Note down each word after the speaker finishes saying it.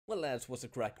Well lads, what's the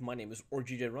crack? My name is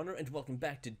RGJ Runner and welcome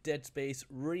back to Dead Space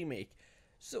Remake.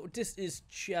 So this is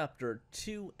chapter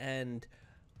 2 and...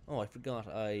 oh, I forgot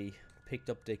I picked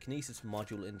up the kinesis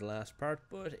module in the last part,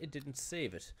 but it didn't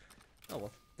save it. Oh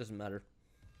well, doesn't matter.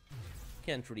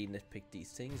 Can't really nitpick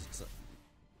these things,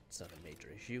 it's not a major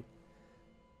issue.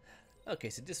 Okay,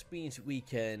 so this means we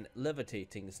can levitate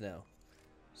things now.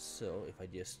 So if I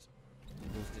just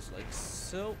move this like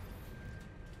so...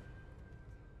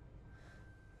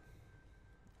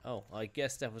 oh, I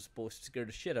guess that was supposed to scare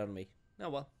the shit out of me.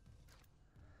 Oh well.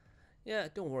 Yeah,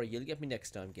 don't worry, you'll get me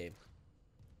next time, game.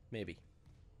 Maybe.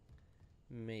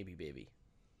 Maybe, baby.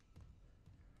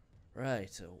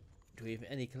 Right, so do we have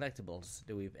any collectibles?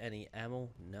 Do we have any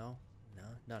ammo? No? No?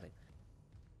 Nothing.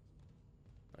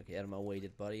 Okay, out of my way,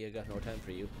 dead buddy. I got no time for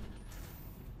you.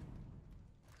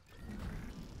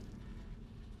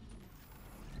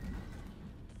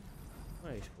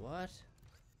 Wait, what?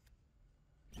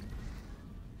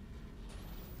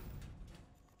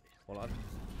 Hold on.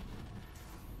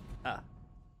 Ah.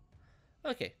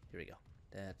 Okay, here we go.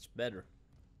 That's better.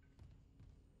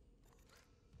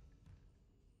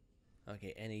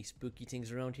 Okay, any spooky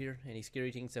things around here? Any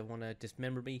scary things that want to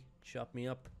dismember me? Chop me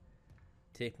up?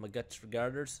 Take my guts for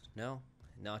garters? No?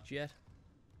 Not yet?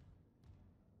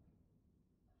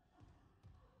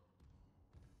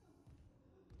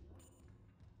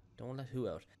 Don't let who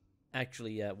out?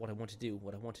 Actually, what I want to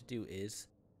do is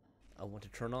I want to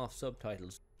turn off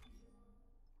subtitles.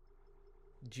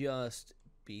 Just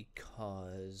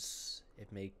because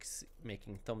it makes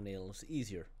making thumbnails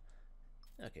easier.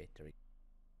 Okay, there we go.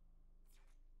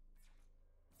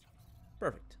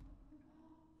 Perfect.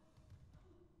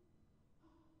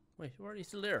 Wait, why are you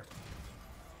still there?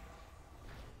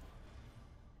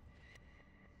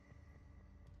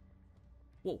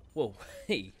 Whoa, whoa,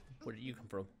 hey, where did you come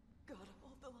from? Gotta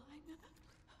hold the line.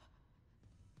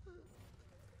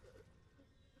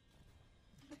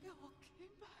 They all came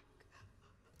back.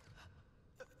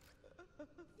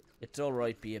 It's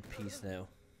alright, be at peace now.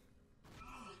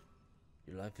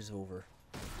 Your life is over.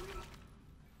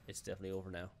 It's definitely over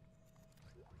now.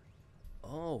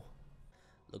 Oh,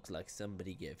 looks like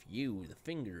somebody gave you the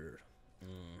finger.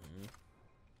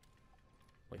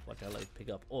 Wait, what the hell did I pick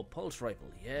up? Oh, pulse rifle,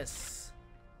 yes.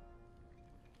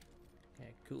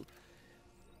 Okay, cool.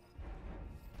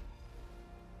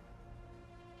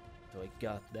 So I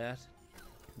got that,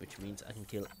 which means I can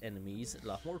kill enemies a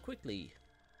lot more quickly.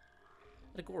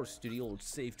 And of course, do the old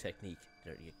save technique.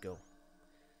 There you go.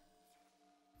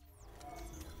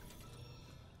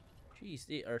 Jeez,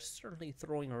 they are certainly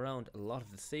throwing around a lot of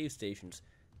the save stations.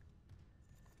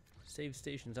 Save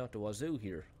stations out the wazoo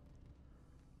here.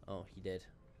 Oh, he dead.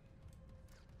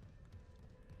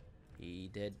 He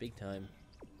dead big time.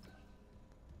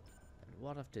 And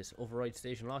what if this override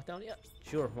station lockdown? Yeah,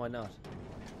 sure, why not?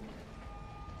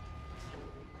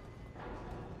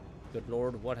 Good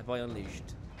lord, what have I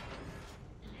unleashed?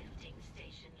 Lifting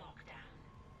station lockdown.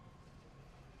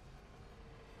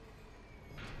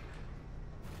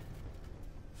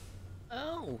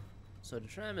 Oh, so the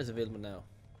tram is available now.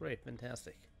 Great,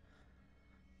 fantastic.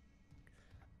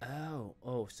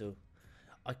 Oh, so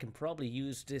I can probably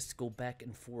use this to go back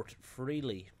and forth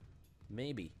freely.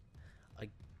 Maybe. I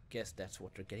guess that's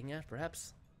what they're getting at,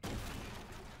 perhaps.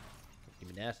 Give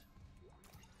me that.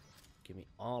 Give me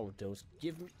all of those.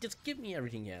 Just give me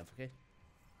everything you have, okay?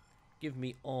 Give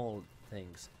me all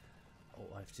things. Oh,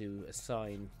 I have to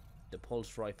assign the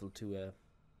pulse rifle to a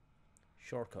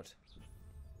shortcut.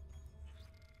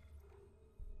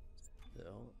 So,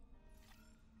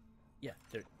 yeah,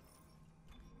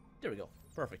 there we go.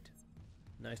 Perfect.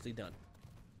 Nicely done.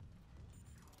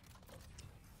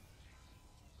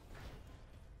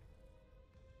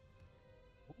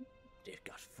 Ooh, they've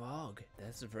got fog.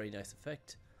 That's a very nice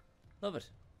effect. Love it.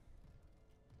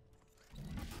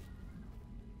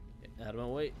 Get out of my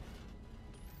way.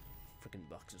 Freaking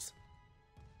boxes.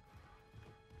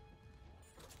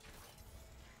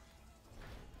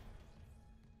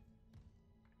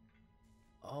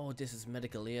 Oh, this is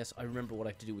medical, yes. I remember what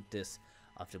I have to do with this.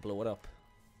 I have to blow it up.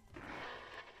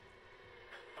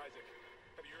 Isaac,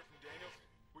 have you heard from Daniels?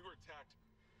 We were attacked.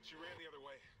 She ran the other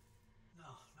way.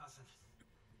 No, nothing.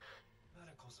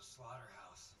 Medical's a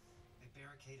slaughterhouse. They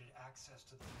barricaded access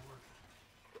to the morgue.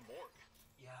 The morgue?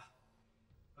 Yeah,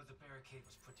 but the barricade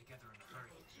was put together in a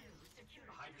hurry.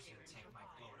 A hydrogen tank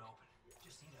might blow it open.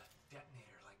 Just need a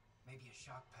detonator, like maybe a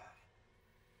shock pad.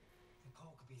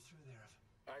 Nicole could be through there if...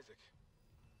 Isaac,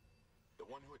 the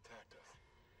one who attacked us.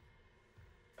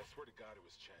 I swear to God it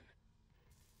was Chen.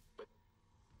 But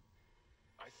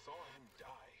I saw him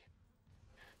die.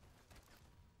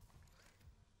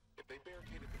 If they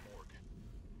barricaded the morgue,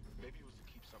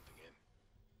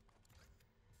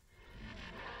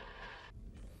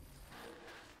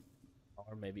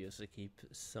 maybe it was to keep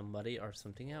somebody or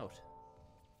something out.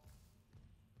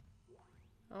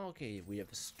 Okay, we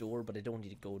have a store, but I don't need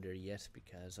to go there yet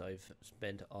because I've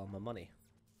spent all my money.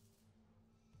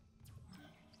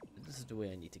 This is the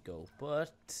way I need to go,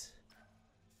 but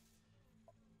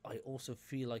I also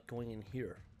feel like going in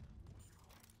here.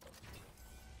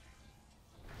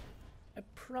 I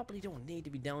probably don't need to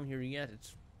be down here yet.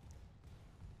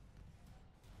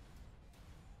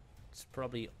 It's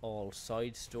probably all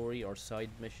side story or side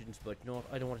missions, but you know what?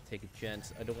 I don't want to take a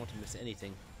chance. I don't want to miss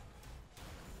anything.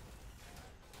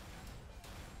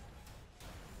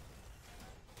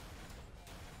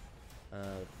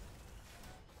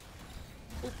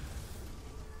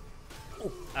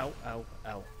 Oh, ow, ow,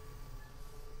 ow.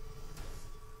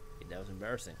 Okay, that was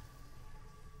embarrassing.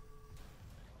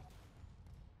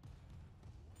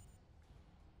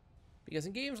 Because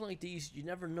in games like these, you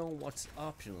never know what's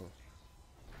optional.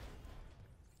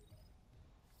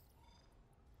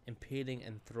 Impaling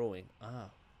and throwing. Ah.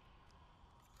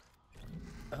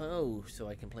 Oh, so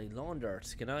I can play lawn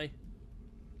darts, can I?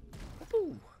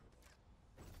 Woo!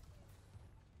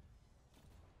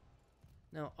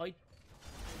 Now,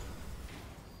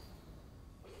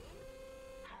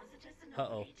 Hazardous Uh-oh.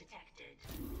 anomaly detected.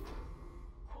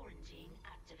 Quarantine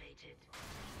activated.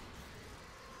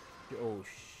 Oh,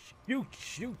 shoot,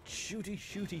 shooty,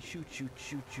 shooty, shoot, shoot,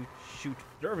 shoot, shoot, shoot.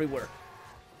 They're everywhere.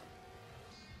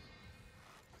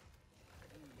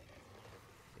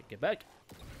 Okay, get back.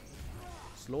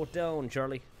 Slow it down,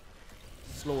 Charlie.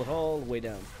 Slow it all the way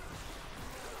down.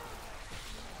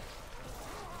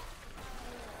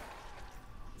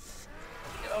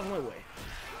 Get out of my way.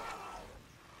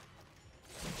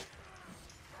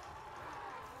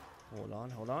 Hold on,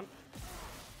 hold on.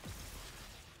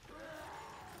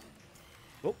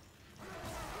 Oh.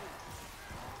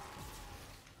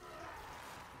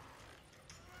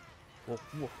 Whoa,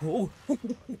 whoa, whoa.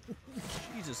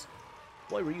 Jesus.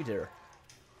 Why were you there?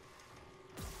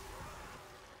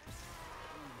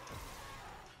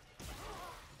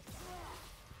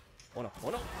 Oh no, oh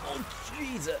no. Oh,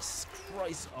 Jesus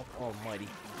Christ of Almighty.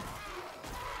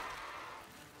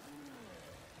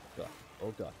 God.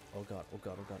 Oh God, oh God, oh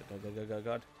God, oh God, oh God, oh God, oh God, oh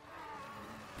God.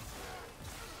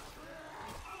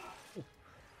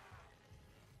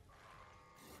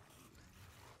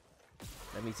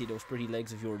 Let me see those pretty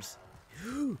legs of yours.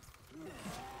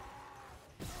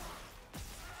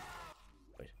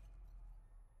 Right.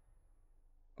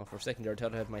 Oh, for a second there I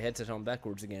thought I had my headset on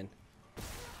backwards again.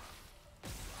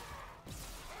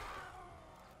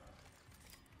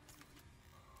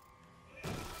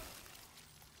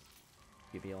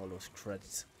 Give me all those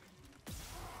credits.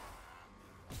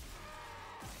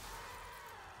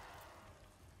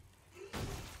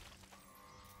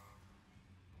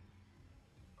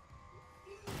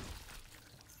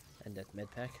 And that med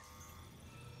pack.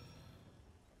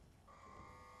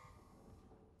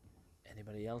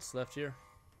 Anybody else left here?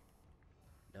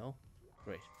 No?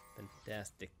 Great.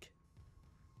 Fantastic.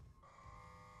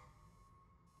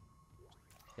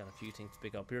 Got a few things to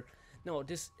pick up here. No,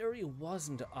 this area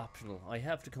wasn't optional. I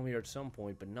have to come here at some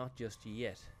point, but not just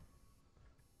yet.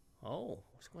 Oh,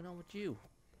 what's going on with you?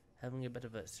 Having a bit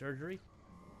of a surgery?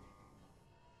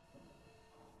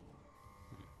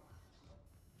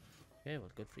 Okay,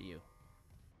 well, good for you.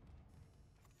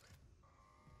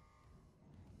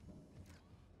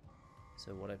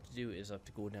 So what I have to do is I have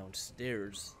to go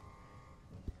downstairs,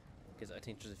 because I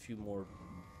think there's a few more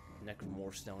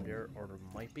necromorphs down there, or there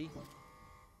might be,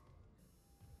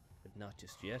 but not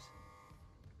just yet.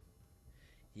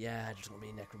 Yeah, there's gonna be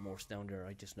necromorphs down there,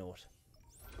 I just know it.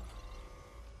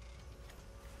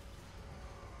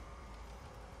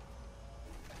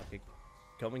 Okay,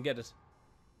 come and get it.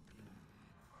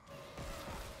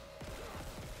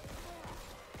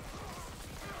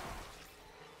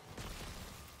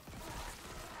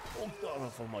 Oh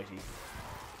God Almighty.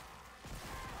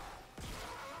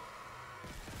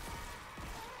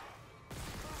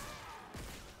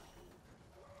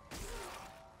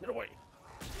 Get away.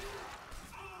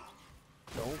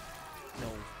 No.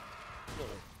 No. No.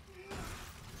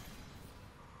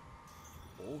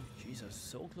 Oh, Jesus,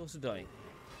 so close to dying.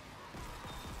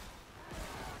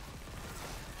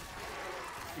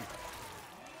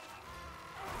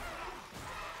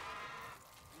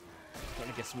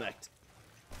 Gonna get smacked.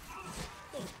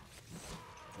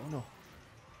 Oh no.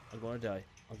 I'm gonna die.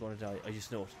 I'm gonna die. I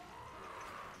just know it.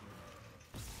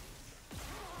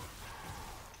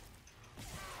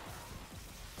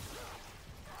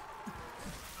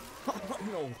 Oh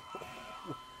no.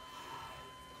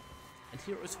 And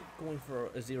here is going for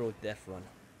a zero death run.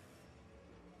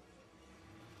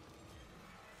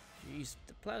 Jeez,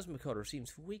 the plasma cutter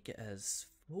seems weak as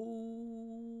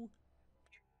Oh.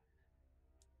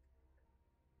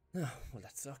 Oh, well,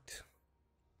 that sucked.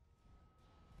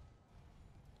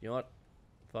 You know what?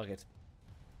 Fuck it.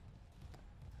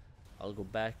 I'll go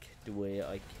back the way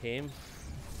I came.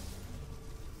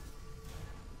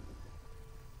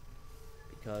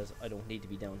 Because I don't need to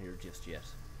be down here just yet.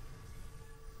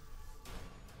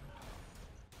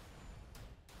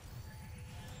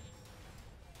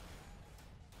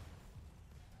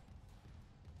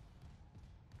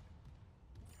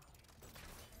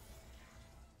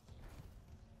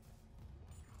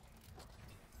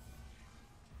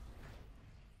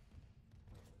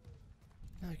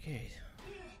 Okay.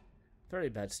 Very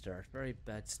bad start. Very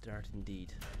bad start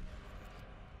indeed.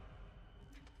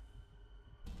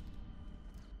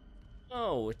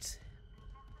 Oh, it's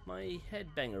my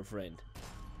headbanger friend.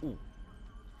 Ooh.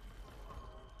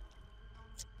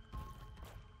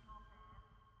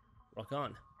 Rock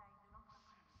on.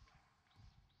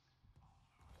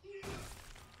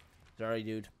 Sorry,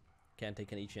 dude. Can't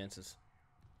take any chances.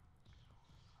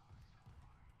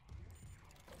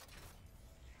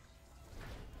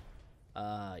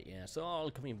 Ah, yeah, it's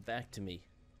all coming back to me.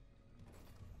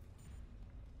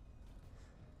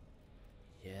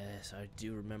 Yes, I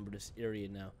do remember this area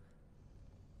now.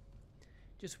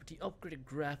 Just with the upgraded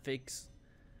graphics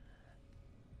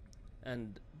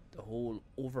and the whole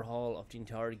overhaul of the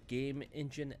entire game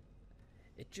engine,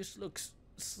 it just looks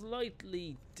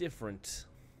slightly different.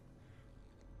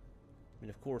 I mean,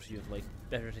 of course, you have like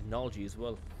better technology as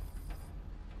well.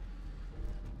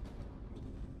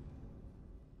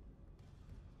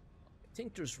 I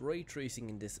think there's ray tracing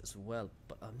in this as well,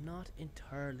 but I'm not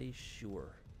entirely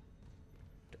sure.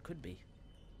 There could be.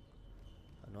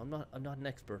 And I'm not an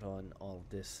expert on all of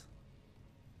this.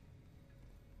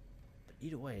 But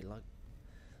either way, like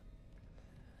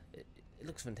it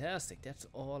looks fantastic. That's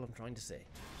all I'm trying to say.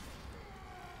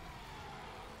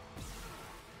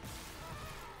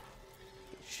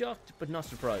 Shocked but not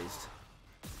surprised.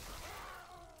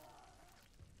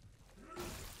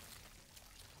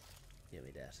 Give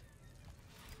me that.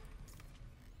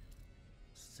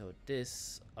 So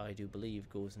this, I do believe,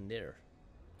 goes in there.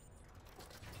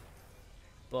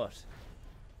 But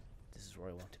this is where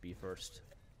I want to be first.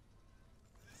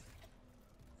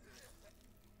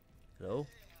 Hello?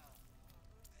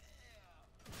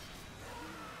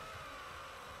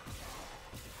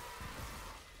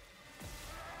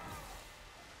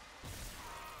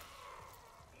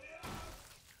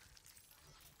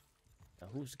 Now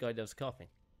who's the guy that was coughing?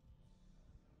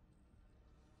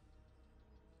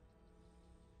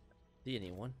 See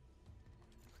anyone?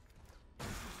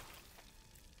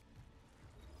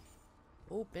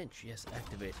 Oh, bench, yes,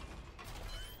 activate.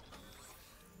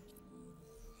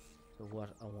 So what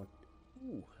I want...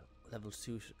 Ooh, level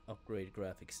 2 upgrade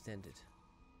graph extended.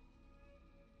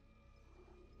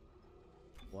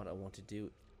 What I want to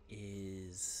do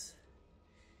is...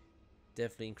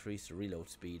 definitely increase the reload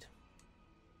speed.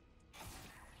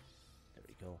 There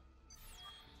we go.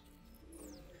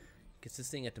 Because this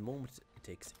thing at the moment, it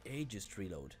takes ages to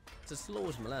reload. It's as slow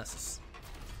as molasses.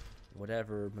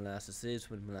 Whatever molasses is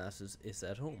when molasses is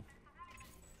at home.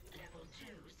 Level 2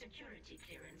 security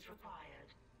clearance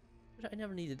required. But I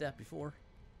never needed that before.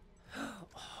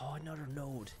 Oh, another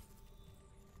node.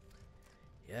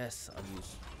 Yes, I'll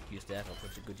use that. I'll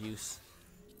put to good use.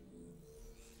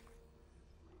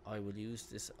 I will use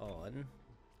this on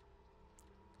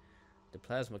the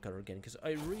plasma cutter again, because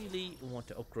I really want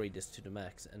to upgrade this to the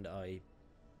max, and I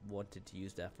wanted to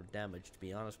use that for damage, to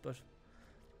be honest. But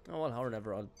oh well,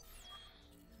 however, I'll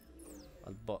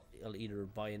either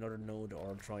buy another node or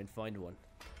I'll try and find one.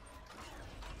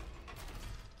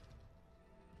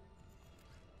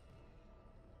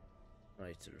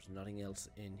 Right, so there's nothing else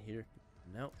in here.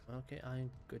 No, okay, I'm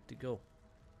good to go.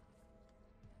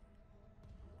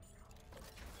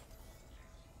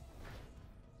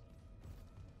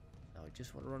 Now I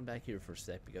just want to run back here for a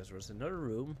sec because there's another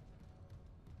room,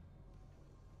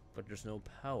 but there's no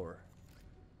power.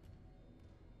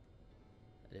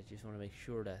 And I just want to make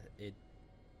sure that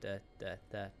that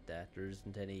there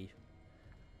isn't any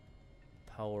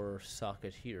power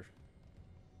socket here.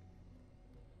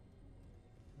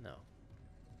 No.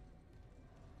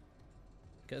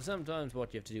 Because sometimes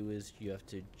what you have to do is you have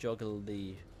to juggle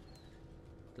the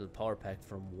little power pack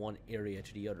from one area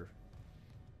to the other.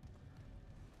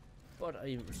 But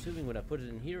I'm assuming when I put it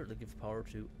in here, it'll give power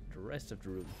to the rest of the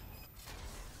room.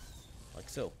 Like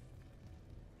so.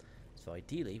 So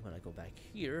ideally, when I go back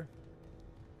here,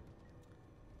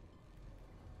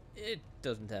 it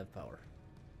doesn't have power.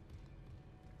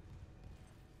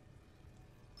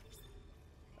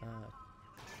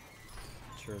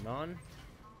 Turn on.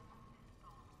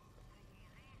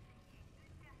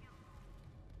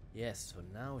 Yes, so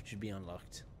now it should be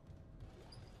unlocked.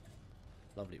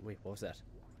 Lovely. Wait, what was that?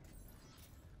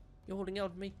 You're holding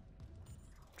out at me?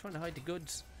 Trying to hide the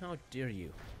goods? How dare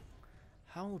you?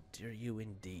 How dare you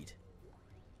indeed?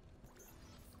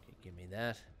 Okay, give me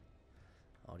that.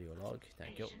 Audio log,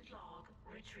 thank you. Patient log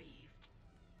retrieved.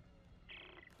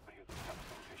 I hear the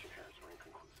tests on patient Harris were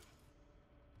inconclusive.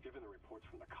 Given the reports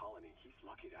from the colony, he's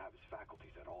lucky to have his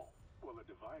faculties at all. Well, a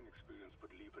divine experience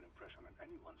would leave an impression on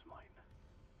anyone's mind.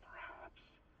 Perhaps.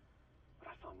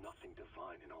 But I saw nothing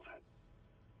divine in all that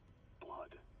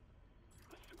blood.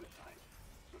 A suicide.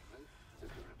 So this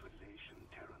is a revelation,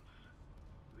 Terrence.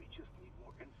 We just need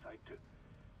more insight to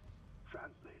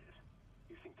translate it.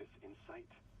 You think this insight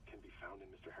can be found in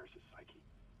Mr. Harris's psyche?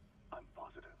 I'm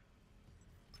positive.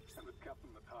 And with Captain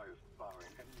Matthias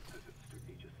barring any visits to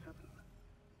Aegis 7,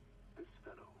 this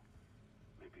fellow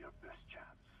may be our best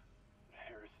chance.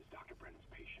 Harris is Dr. Brennan's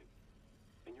patient.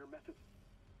 And your methods...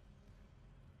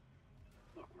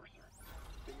 Look, Mercer,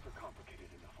 things are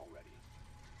complicated enough already.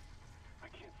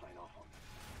 I can't sign off on this.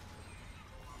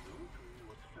 You'll do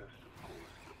what's best, of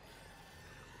course.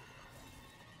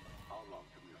 How long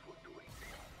can we afford to wait?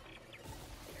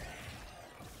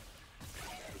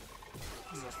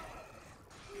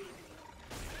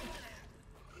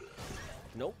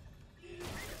 Nope.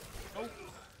 Nope.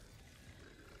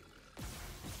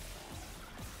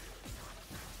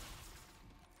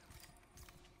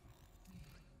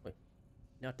 Wait,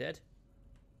 not dead?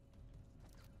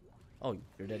 Oh,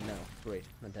 you're dead now. Great,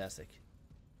 fantastic.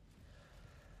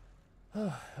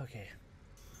 Okay.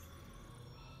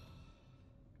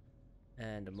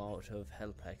 And I'm out of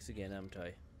health packs again, am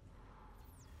I?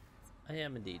 I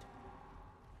am indeed.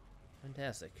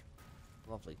 Fantastic.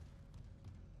 Lovely.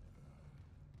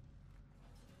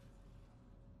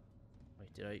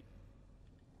 Wait, did I...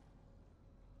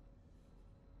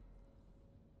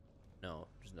 No,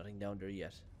 there's nothing down there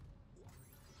yet.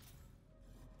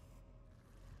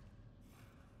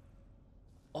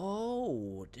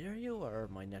 Oh, there you are,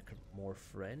 my necromorph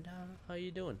friend. How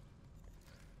you doing?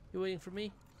 You waiting for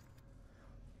me?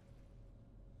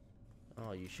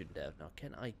 Oh, you shouldn't have. Now,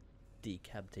 can I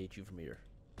decapitate you from here?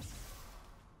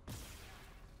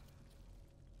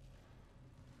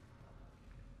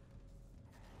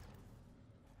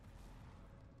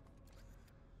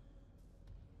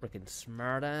 Frickin'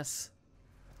 smartass.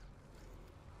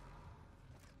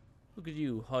 Look at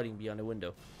you hiding behind a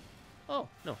window. Oh,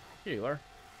 no. Here you are.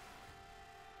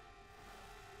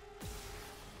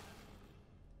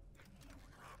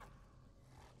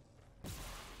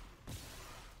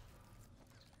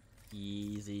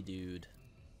 Easy, dude.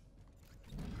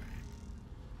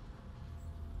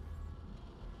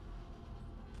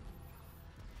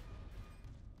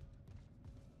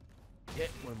 Okay,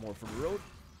 one more for the road.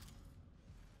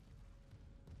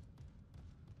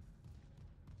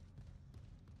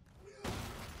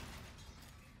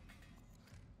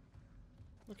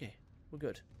 Okay, we're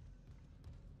good.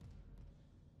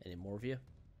 Any more of you?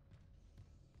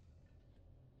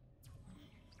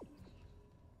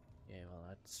 Yeah, well,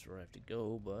 that's where I have to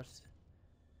go, but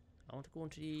I want to go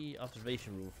into the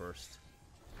observation room first.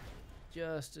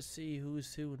 Just to see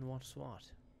who's who and what's what.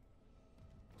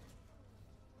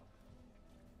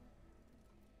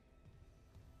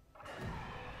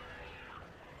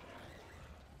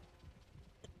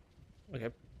 Okay.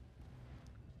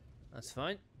 That's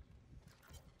fine.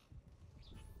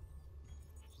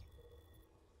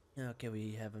 Okay,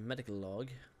 we have a medical log.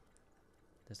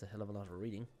 There's a hell of a lot of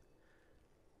reading.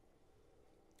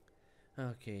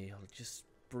 Okay, I'll just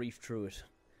brief through it.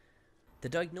 The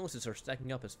diagnoses are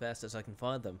stacking up as fast as I can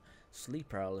find them. Sleep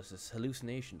paralysis,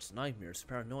 hallucinations, nightmares,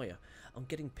 paranoia. I'm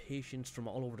getting patients from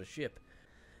all over the ship.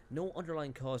 No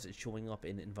underlying cause is showing up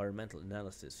in environmental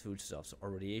analysis, foodstuffs,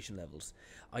 or radiation levels.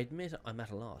 I admit I'm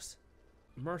at a loss.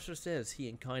 Mercer says he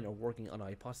and Kine are working on a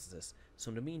hypothesis, so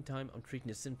in the meantime I'm treating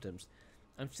the symptoms.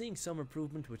 I'm seeing some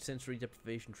improvement with sensory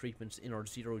deprivation treatments in our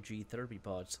zero-G therapy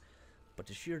pods, but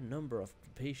the sheer number of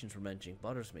patients we're managing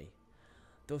bothers me.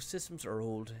 Those systems are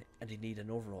old and they need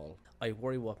an overhaul. I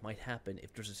worry what might happen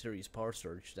if there's a serious power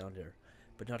surge down there,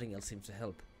 but nothing else seems to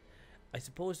help. I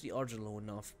suppose the odds are low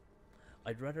enough.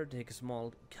 I'd rather take a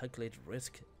small, calculated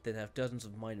risk than have dozens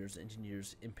of miners and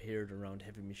engineers impaired around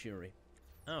heavy machinery.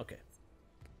 Okay.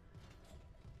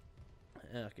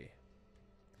 Okay.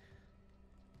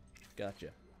 Gotcha.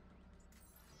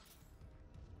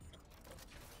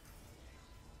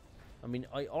 I mean,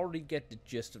 I already get the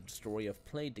gist of the story. I've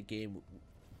played the game.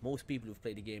 Most people who've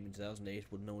played the game in 2008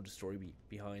 will know the story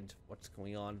behind what's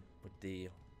going on with the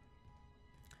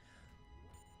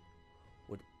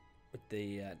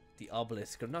the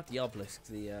obelisk, or not the obelisk,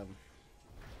 the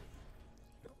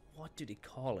What do they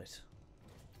call it?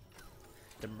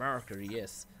 The marker,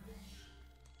 yes.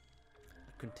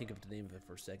 I couldn't think of the name of it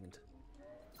for a second.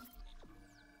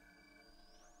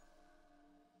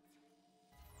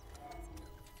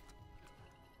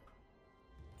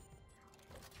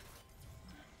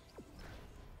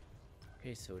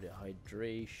 Okay, so the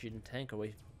hydration tank, or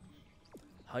wait,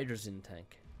 hydrogen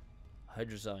tank,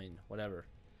 hydrazine, whatever.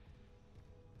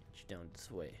 Get you down this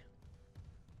way.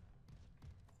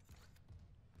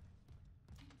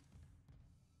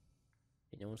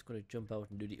 No one's gonna jump out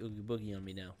and do the oogie boogie on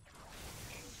me now.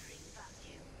 Entering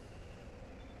vacuum.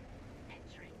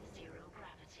 Entering zero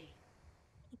gravity.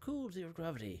 Oh, cool, zero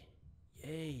gravity.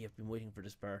 Yay, I've been waiting for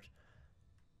this part.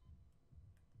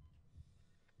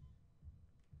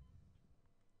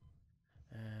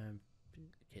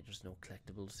 Okay, there's no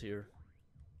collectibles here.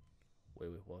 Wait,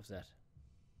 what was that?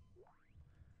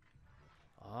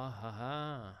 Ah ha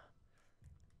ha.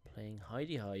 Playing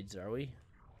hidey hides, are we?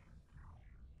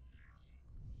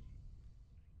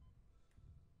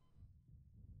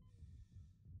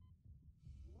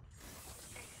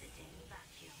 Exiting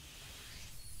vacuum.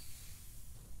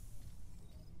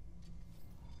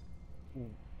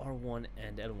 Ooh, R1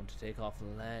 and L1 to take off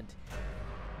and land.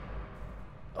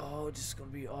 Oh, this is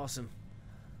gonna be awesome.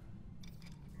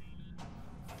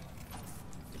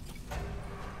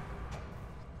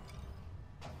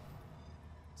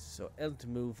 So L to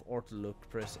move, or to look,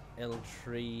 press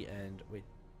L3 and wait,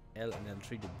 L and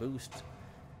L3 to boost,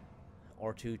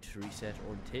 R2 to reset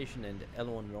orientation, and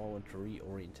L1 and R1 to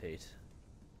reorientate.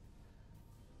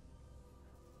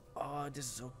 Oh, this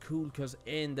is so cool, because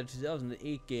in the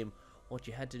 2008 game, what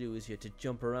you had to do is you had to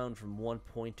jump around from one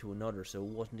point to another, so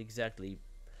it wasn't exactly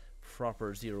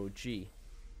proper zero G.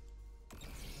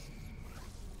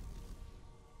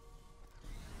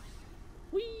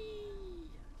 Whee!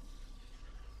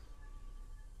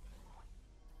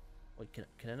 Wait, can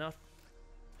I not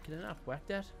whack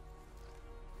that?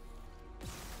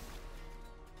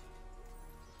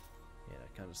 Yeah,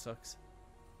 that kind of sucks.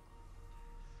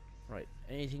 Right,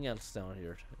 anything else down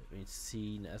here? I mean,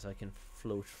 seen as I can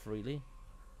float freely.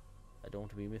 I don't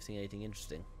want to be missing anything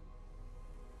interesting.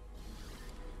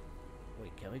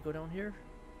 Wait, can we go down here?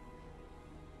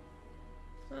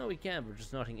 Oh, we can, but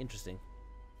there's nothing interesting.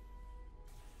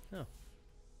 Oh.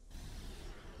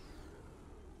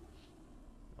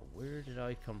 Now, where did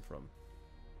I come from?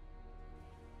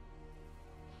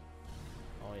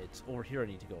 Oh, it's over here I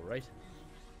need to go, right?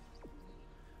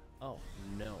 Oh,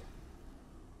 no.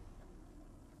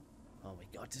 Oh my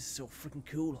god, this is so freaking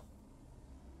cool.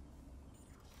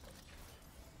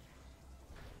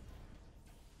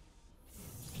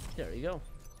 There you go.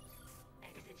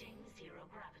 Exiting zero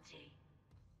gravity.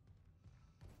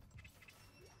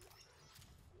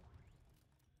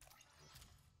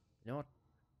 You know what?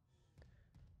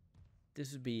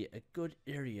 This would be a good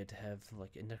area to have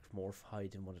like a necromorph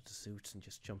hide in one of the suits and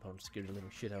just jump out and scare the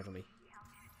living shit out of me.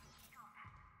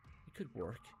 It could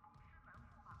work.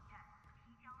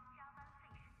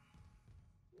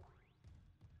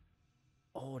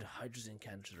 Oh, the hydrogen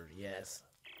canister, yes.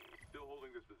 Still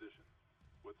holding this position.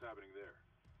 What's happening there?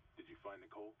 Did you find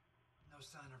Nicole? No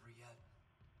sign of her yet.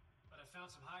 But I found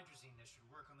some hydrazine that should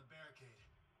work on the barricade.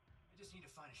 I just need to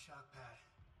find a shock pad.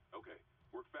 Okay,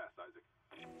 work fast, Isaac.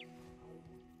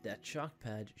 That shock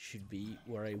pad should be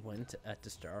where I went at the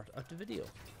start of the video.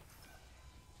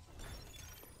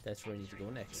 That's where I need to go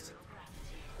next.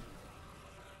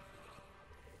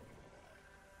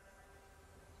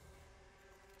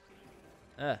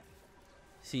 Ah,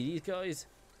 see these guys?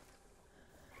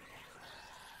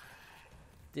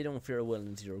 They don't fare well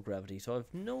in zero gravity, so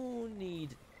I've no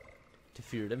need to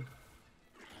fear them.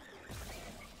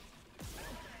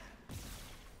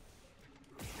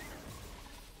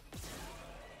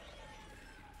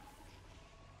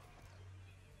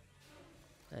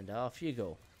 And off you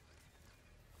go.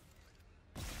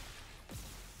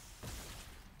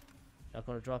 Not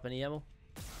gonna drop any ammo?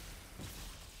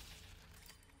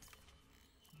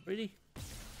 Really?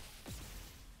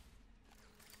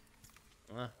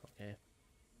 Ah, okay.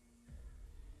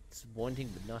 Disappointing,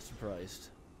 but not surprised.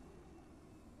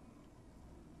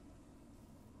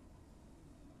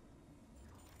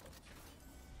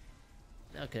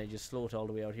 Now can I just slow it all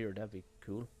the way out here? That'd be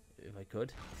cool, if I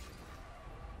could.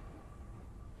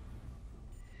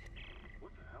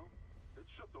 What the hell? It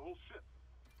shut the whole ship.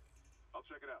 I'll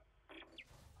check it out.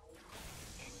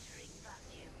 Entering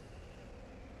vacuum.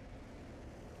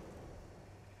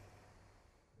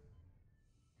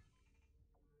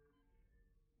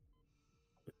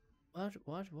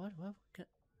 What?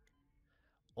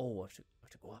 Oh, I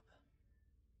have to go up.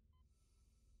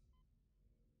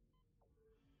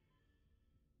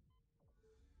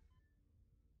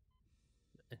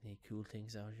 Any cool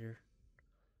things out here?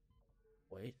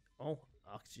 Wait. Oh,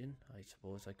 oxygen. I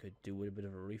suppose I could do with a bit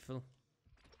of a refill.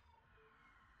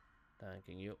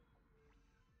 Thanking you.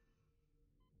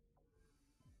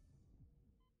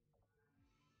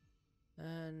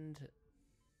 And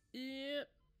yeah,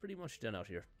 pretty much done out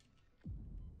here.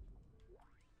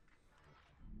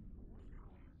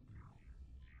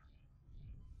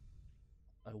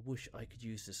 I wish I could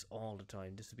use this all the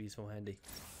time. This would be so handy.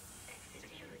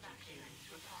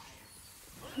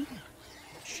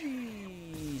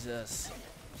 Jesus.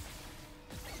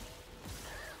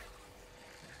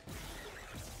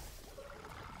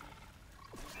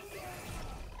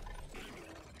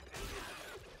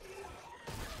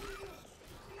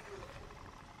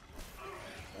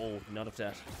 Oh, none of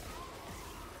that.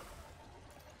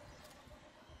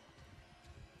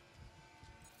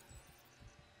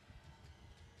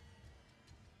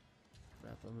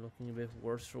 Crap, I'm looking a bit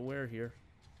worse for wear here.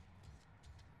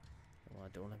 Oh,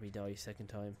 don't let me die second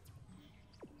time.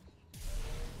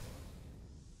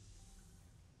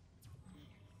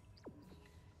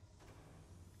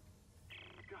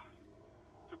 God,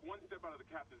 took one step out of the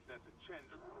captain's nest and Chen,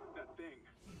 that thing,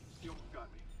 he almost got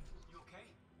me. You okay?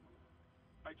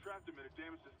 I trapped him in a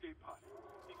damaged escape pod.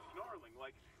 He's snarling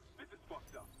like, this is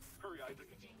fucked up. Hurry, Isaac.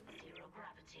 Exiting zero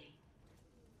gravity.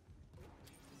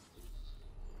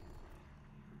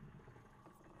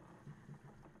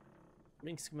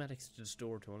 Link schematics to the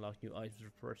store to unlock new items for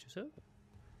purchase.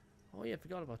 Oh yeah, I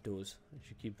forgot about those. I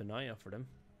should keep an eye out for them.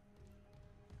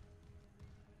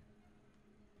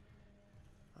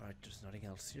 Alright, there's nothing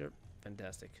else here.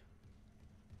 Fantastic.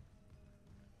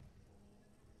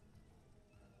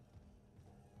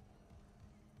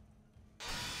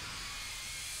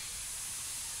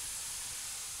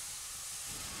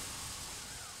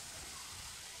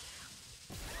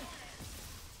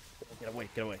 Get away,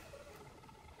 get away.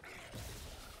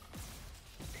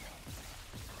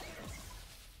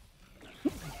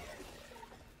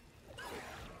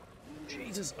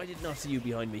 Jesus, I did not see you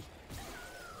behind me.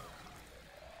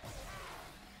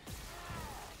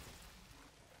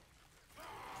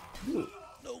 No.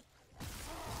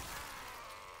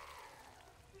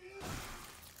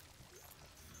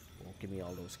 Oh, give me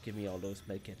all those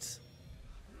medkits.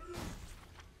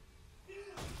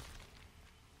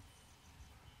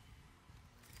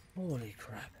 Holy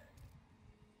crap.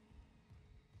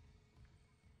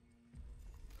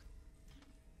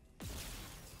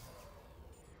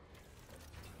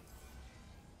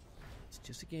 It's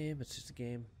just a game, it's just a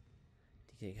game.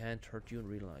 They can't hurt you in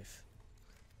real life.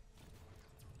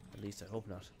 At least I hope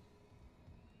not.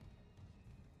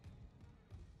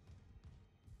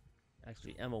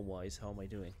 Actually, ammo-wise, how am I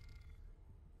doing?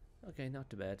 Okay, not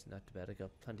too bad, not too bad. I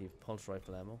got plenty of pulse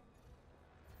rifle ammo.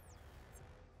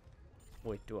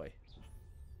 Wait, do I?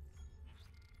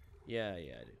 Yeah,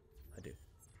 I do.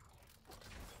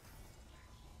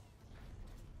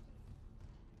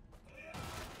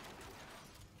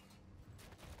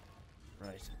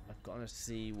 Right, I'm gonna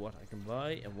see what I can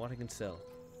buy and what I can sell.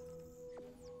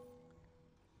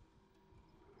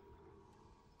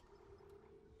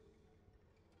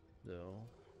 So,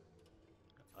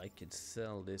 I could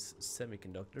sell this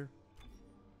semiconductor.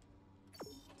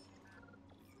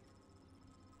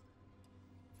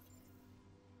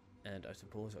 And I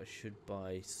suppose I should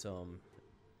buy some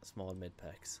small med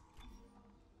packs.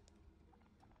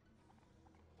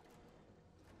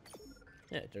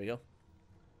 Yeah, there you go.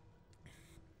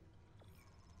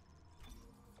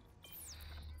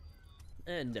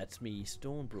 And that's me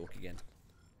stone broke again.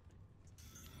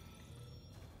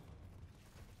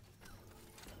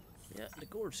 Yeah, the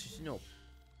gourds, you know,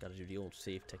 gotta do the old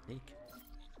save technique.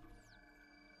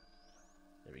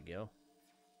 There we go.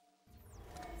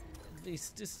 At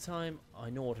least this time I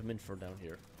know what I'm in for down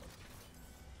here.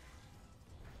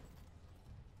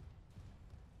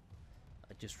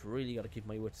 I just really gotta keep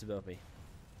my wits about me.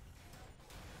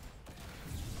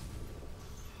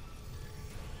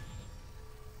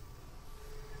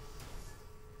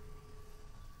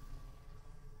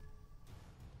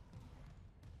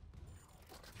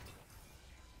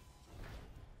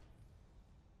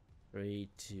 Three,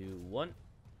 two, one.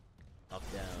 Up,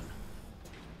 down.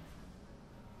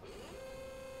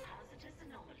 Hazardous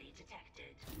anomaly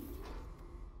detected.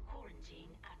 Quarantine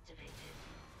activated.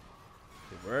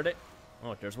 Okay, where are they?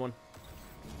 Oh, there's one.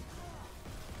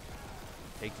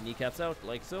 Take the kneecaps out,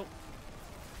 like so.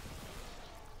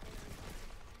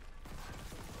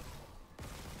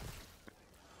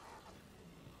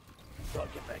 Oh,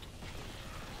 get back.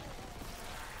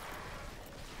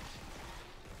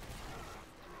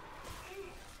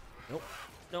 Nope.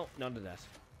 No, none of that.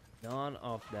 None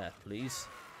of that, please.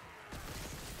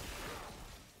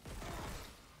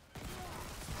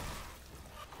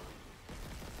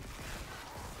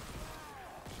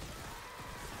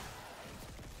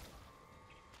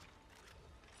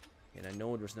 I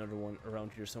know there's another one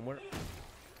around here somewhere.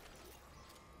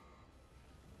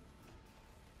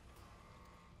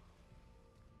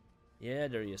 Yeah,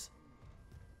 there he is.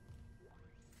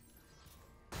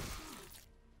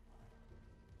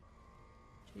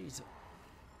 Jeez.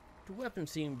 The weapons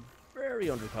seem very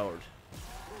underpowered.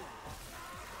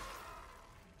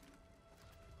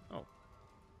 Oh.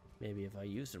 Maybe if I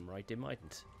use them right, they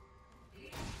mightn't.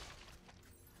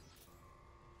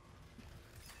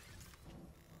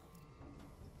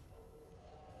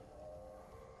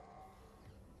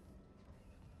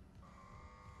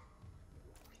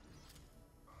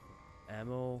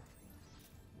 Ammo.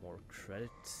 More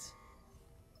credits.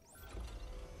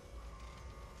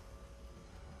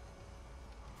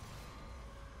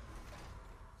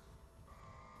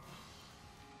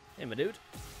 Hey, my dude.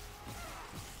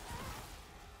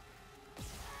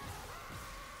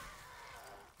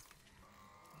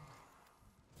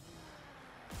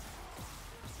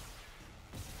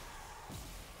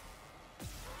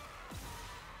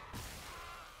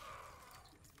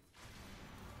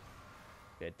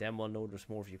 Okay, damn well know there's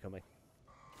more of you coming.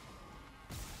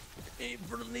 Aim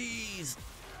for the knees!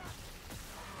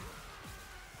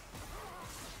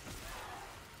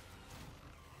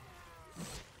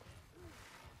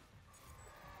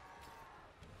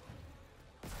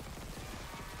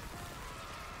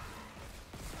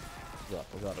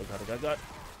 Oh god, oh god, oh god, oh god.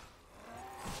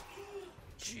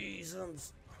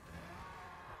 Jesus.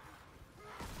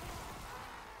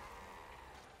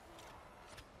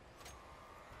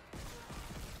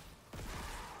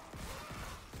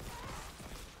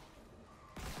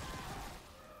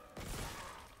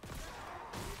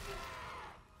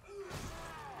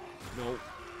 No,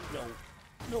 no,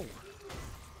 no.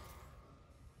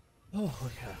 Oh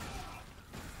my god.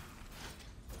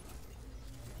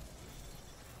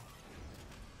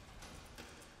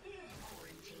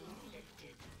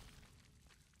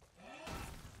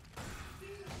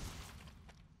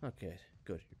 Okay,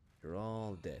 good. You're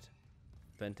all dead.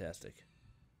 Fantastic.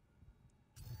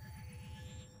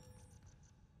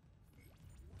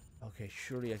 Okay,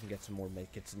 surely I can get some more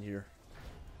medkits in here.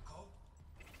 Nicole?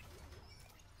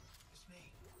 It's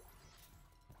me.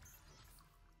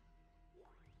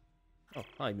 Oh,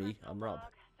 hi me. I'm Rob.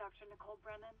 Dr. Nicole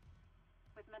Brennan.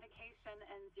 With medication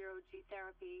and zero-G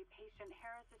therapy, patient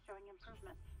Harris is showing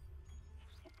improvements.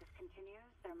 If this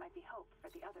continues, there might be hope for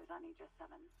the others on Aegis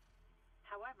 7.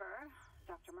 However,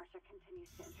 Dr. Mercer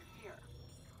continues to interfere.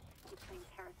 He claims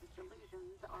Harris's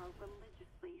delusions are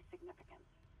religiously significant.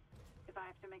 If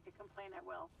I have to make a complaint, I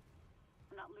will.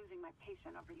 I'm not losing my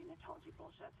patient over unitology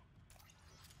bullshit.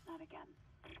 Not again.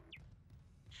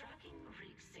 Tracking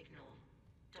rig signal.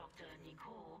 Dr.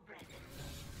 Nicole Brennan.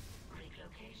 Rig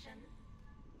location?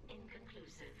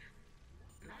 Inconclusive.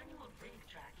 Manual rig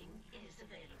tracking is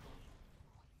available.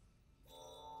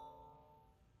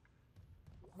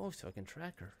 Oh, so I can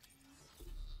track her.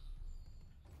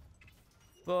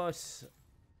 But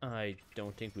I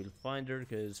don't think we'll find her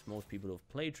because most people who have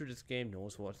played through this game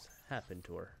knows what's happened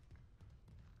to her.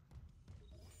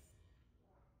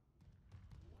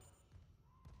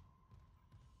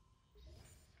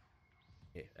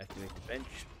 Okay, activate the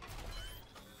bench.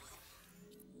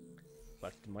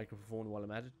 Back to the microphone while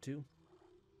I'm at it too.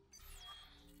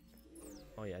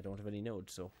 Oh yeah, I don't have any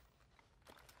nodes, so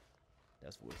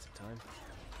that's a waste of time.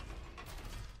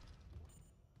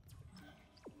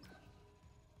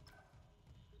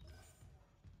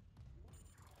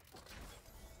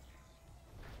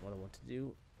 What I want to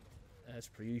do, as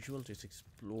per usual, just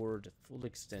explore the full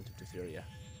extent of this area.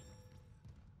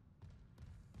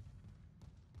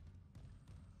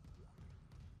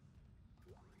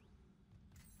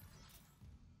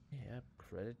 Yeah,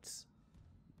 credits.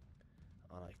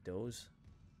 I like those.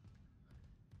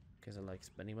 Because I like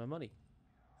spending my money.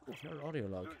 Oh, another audio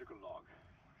log. Surgical log.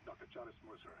 Dr. Janice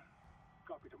Mercer.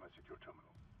 Copy to my secure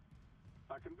terminal.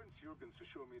 I convinced Jurgens to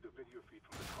show me the video feed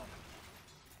from the colony.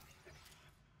 It's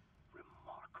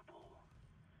remarkable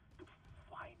to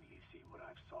finally see what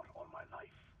I've sought all my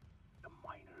life. The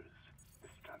miners,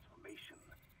 this transformation,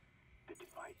 the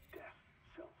divide death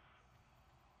self.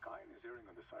 Kine is erring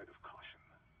on the side of caution.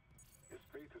 His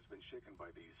faith has been shaken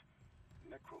by these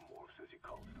necromorphs, as he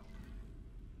calls them.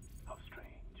 How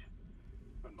strange,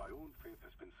 when my own faith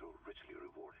has been so richly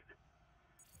rewarded.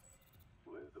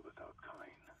 With or without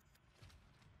Kine,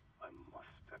 I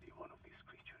must study one of these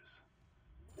creatures.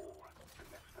 Or the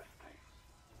next best thing.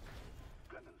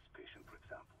 Brennan's patient, for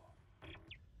example.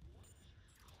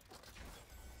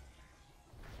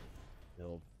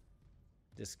 No,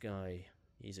 this guy,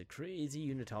 he's a crazy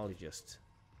unitologist.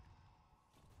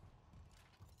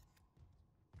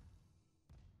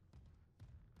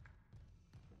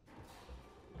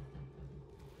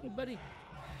 Hey, buddy.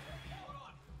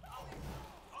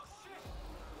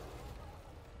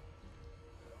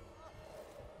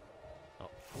 Oh,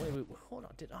 wait, hold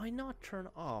on. Did I not turn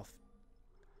off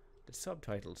the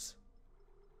subtitles?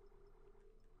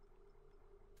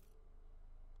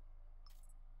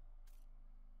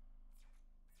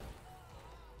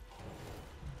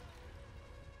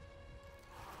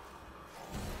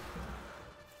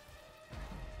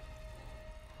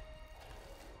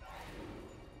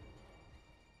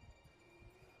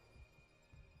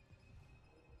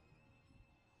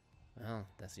 Well,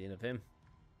 that's the end of him.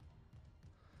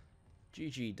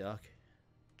 GG, Doc.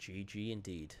 GG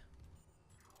indeed.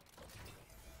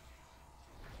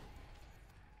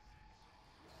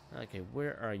 Okay,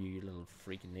 where are you, you little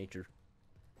freak of nature?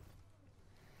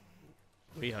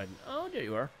 Where are you hiding? Oh, there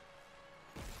you are.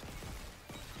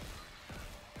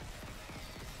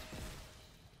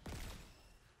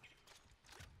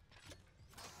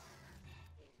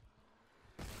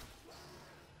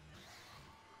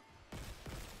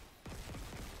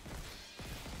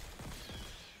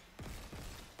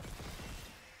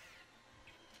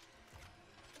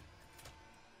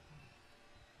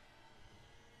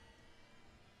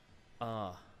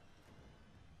 Ah.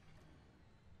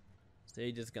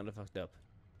 They just kinda fucked up.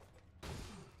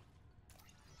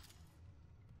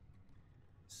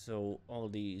 So all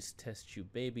these test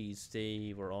tube babies,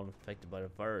 they were all affected by the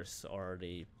virus, or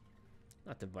the,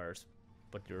 not the virus,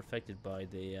 but they're affected by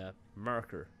the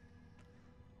marker.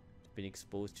 Been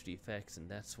exposed to the effects, and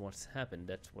that's what's happened.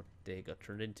 That's what they got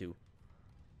turned into.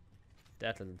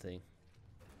 That little thing.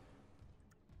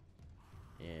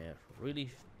 Yeah,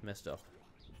 really messed up.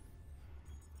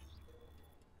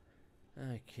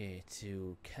 Okay,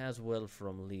 to Caswell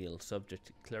from Leal, subject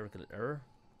to clerical error.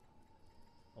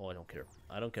 Oh, I don't care.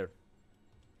 I don't care.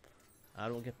 I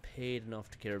don't get paid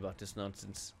enough to care about this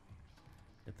nonsense.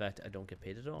 In fact, I don't get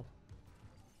paid at all.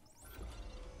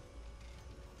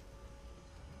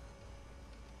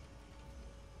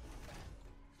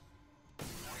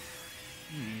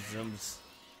 Reasons.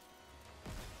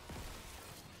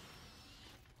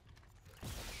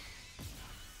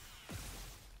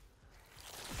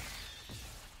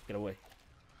 Get away.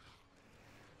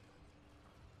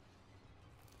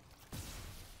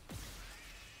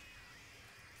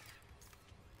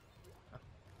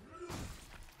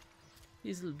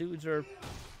 These little dudes are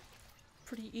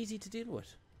pretty easy to deal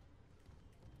with.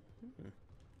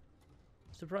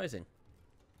 Surprising.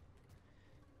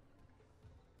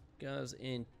 Because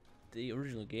in the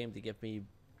original game, they give me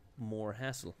more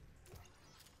hassle.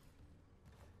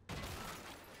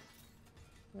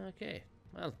 Okay,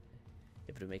 well,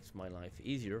 if it makes my life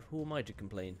easier, who am I to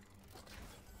complain?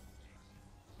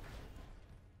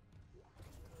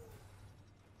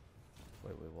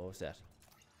 Wait, what was that?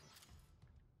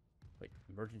 Wait,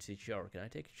 emergency shower. Can I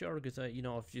take a shower? Because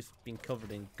I've just been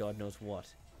covered in God knows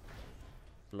what.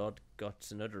 Blood,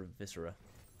 guts, and other viscera.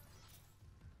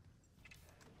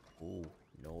 Oh,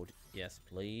 no. Yes,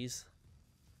 please.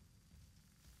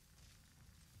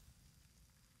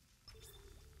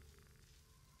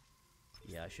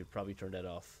 Yeah, I should probably turn that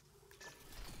off.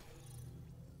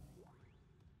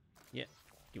 Yeah,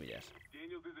 give me that.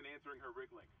 Daniels isn't answering her rig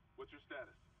link. What's your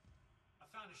status? I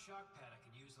found a shock pad I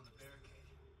can use on the barricade.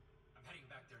 I'm heading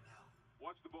back there now.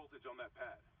 Watch the voltage on that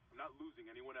pad. I'm not losing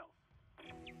anyone else.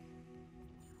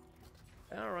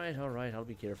 Alright, I'll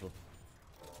be careful.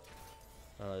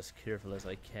 As careful as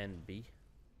I can be.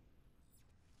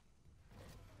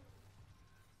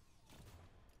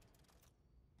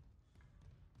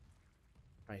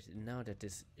 Right, now that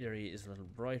this area is a little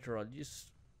brighter, I'll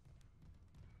just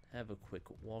have a quick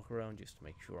walk around just to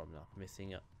make sure I'm not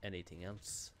missing anything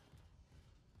else.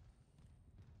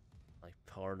 Like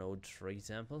power nodes, for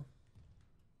example.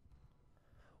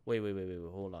 Wait,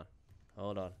 hold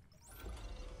on.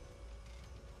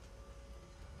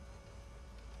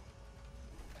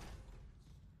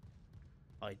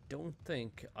 I don't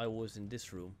think I was in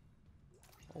this room.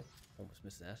 Oh, almost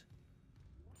missed that.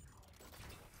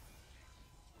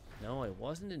 No, I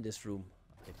wasn't in this room.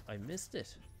 I missed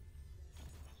it.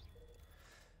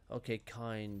 Okay,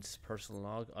 Kind's personal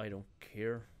log. I don't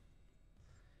care.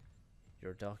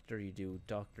 You're a doctor. You do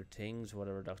doctor things,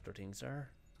 whatever doctor things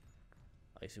are.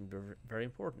 I assume they're very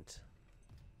important.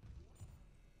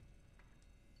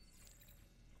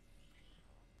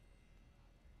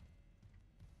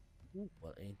 Ooh,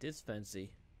 well, ain't this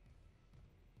fancy?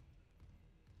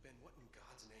 Ben, what in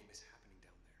God's name is happening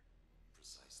down there?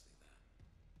 Precisely that.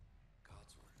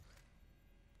 God's work.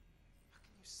 How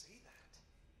can you say that?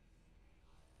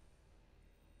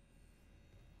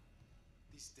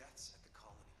 These deaths at the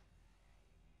colony.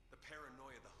 The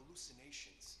paranoia, the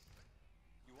hallucinations.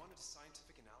 You wanted a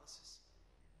scientific analysis?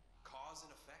 Cause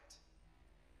and effect?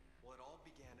 Well, it all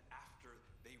began after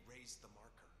they raised the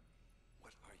marker.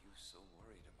 What are you so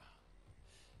worried about?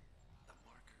 The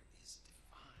marker is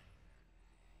divine.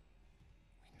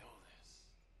 We know this.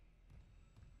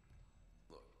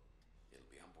 Look, it'll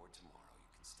be on board tomorrow.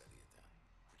 You can study it then.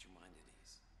 Put your mind at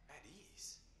ease. At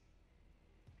ease?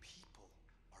 People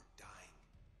are dying.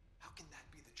 How can that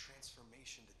be the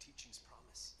transformation the teachings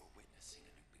promise? We're witnessing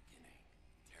a new beginning,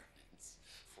 Terrence.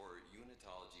 For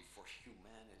unitology, for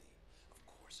humanity. Of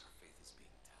course our faith is being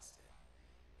tested.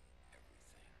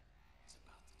 Everything is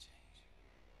about to change.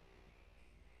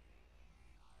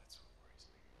 That's what worries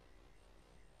me.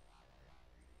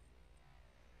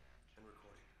 And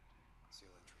recording.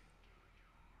 Seal entry.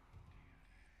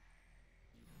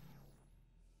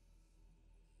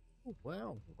 Oh,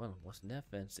 wow. Well, wasn't that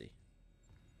fancy?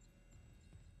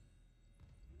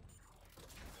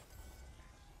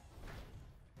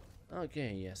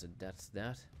 Okay, yes, and that's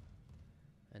that.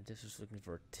 And this was looking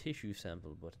for a tissue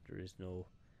sample, but there is no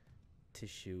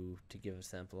tissue to give a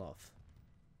sample of.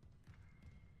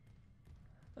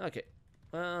 Okay,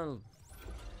 well,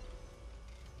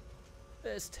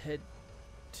 best head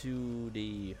to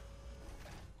the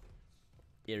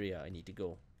area I need to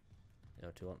go. You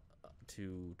know, to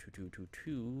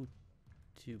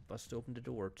bust open the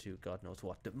door to God knows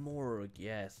what. The morgue,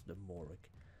 yes, the morgue.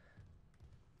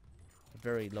 A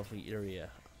very lovely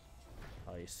area,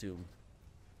 I assume.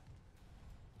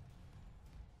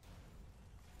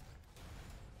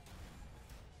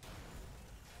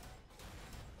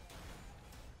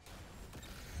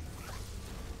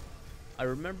 I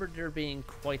remember there being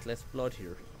quite less blood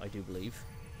here, I do believe.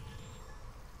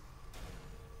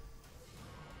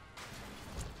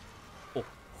 Oh,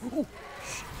 oh,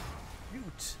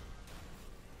 shoot!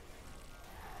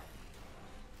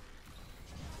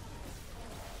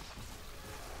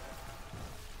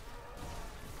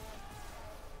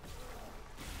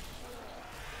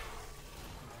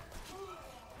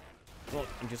 Well,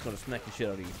 I'm just gonna smack the shit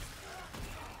out of you.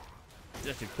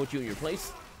 Just to put you in your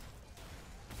place.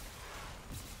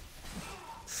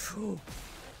 Oh,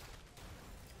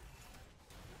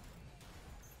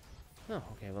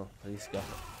 okay, well, at least got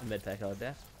a med pack out of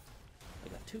that. I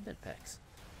got 2 med packs.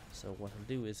 So what I'll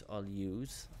do is I'll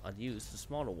use the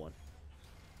smaller one.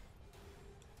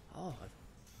 Oh,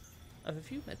 I have a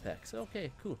few med packs. Okay,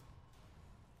 cool.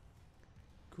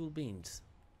 Cool beans.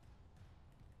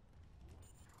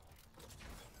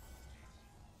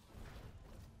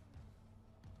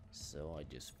 So I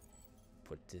just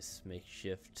put this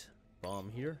makeshift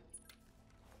bomb here.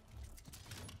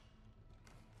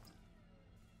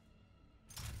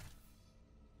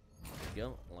 There we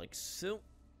go, like so.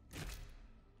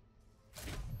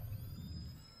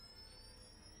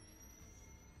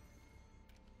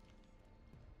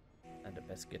 And I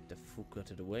best get the fuck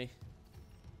out of the way.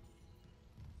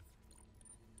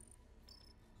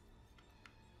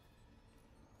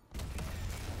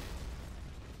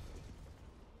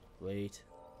 Wait.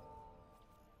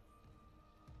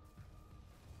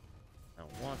 Now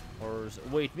what horrors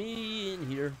await me in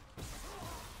here?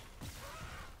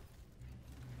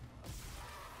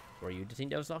 Were you the thing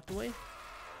that was locked away?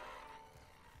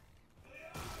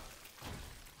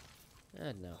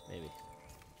 No, maybe.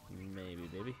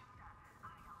 Maybe.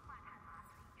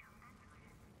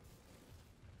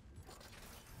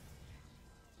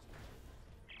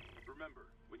 Remember,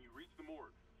 when you reach the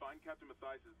morgue, find Captain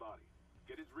Mathias' body.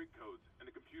 Get his rig codes, and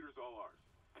the computer's all ours.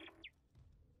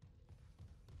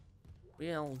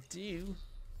 Will do.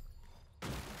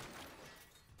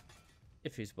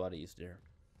 If his body is there.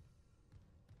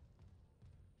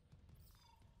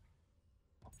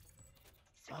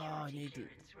 Oh, I need to.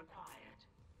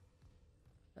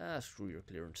 Ah, screw your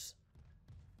clearance.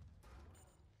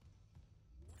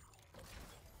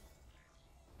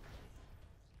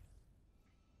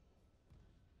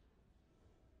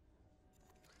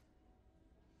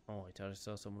 Oh, I thought I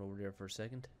saw someone over there for a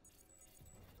second.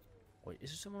 Wait, is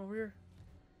there someone over here?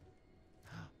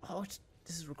 Oh,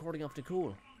 this is recording off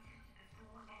Nicole.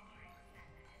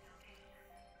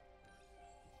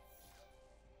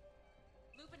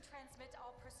 Loop and transmit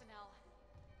all personnel.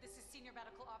 This is Senior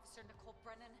Medical Officer Nicole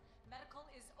Brennan. Medical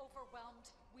is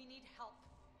overwhelmed. We need help.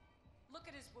 Look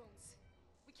at his wounds.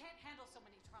 We can't handle so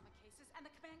many trauma cases, and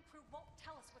the command crew won't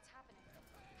tell us what's happening.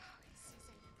 He's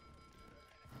seizing.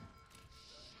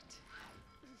 Shit.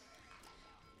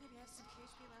 Maybe I have some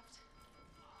PHP left.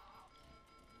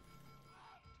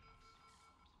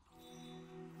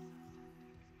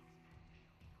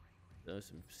 There's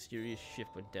some serious shit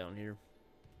went down here.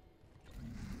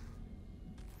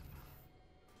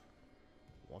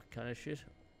 What kind of shit?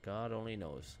 God only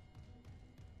knows.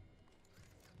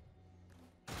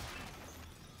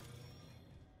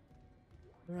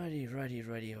 Righty, righty,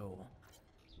 righty-o.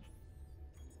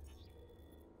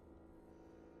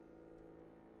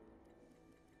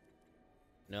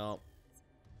 No.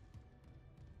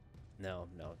 No,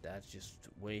 no, that's just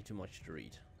way too much to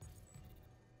read.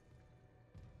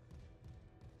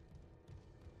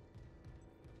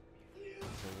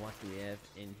 So what do we have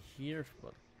in here?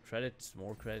 Well, credits,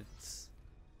 more credits,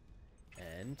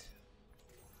 and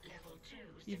Level 2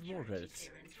 even more security credits.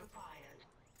 clearance required.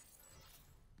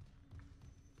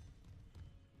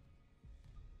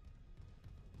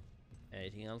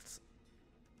 Anything else?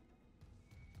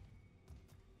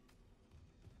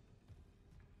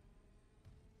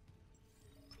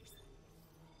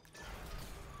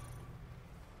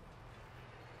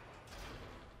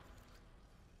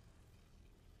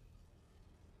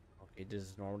 Okay, this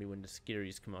is normally when the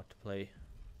scaries come out to play.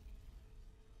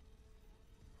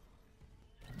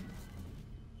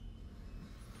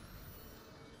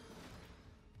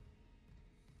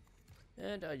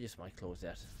 And I just might close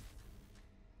that.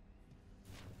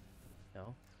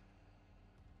 No.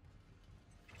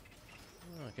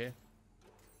 Okay.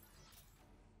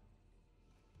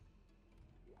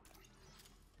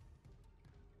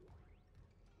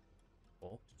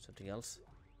 Oh, something else.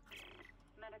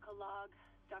 Medical log,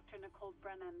 Dr. Nicole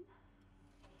Brennan.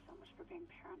 So much for being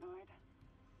paranoid.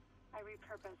 I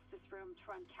repurposed this room to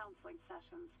run counseling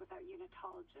sessions without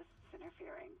unitologists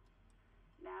interfering.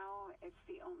 Now it's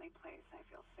the only place I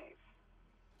feel safe.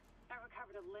 I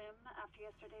recovered a limb after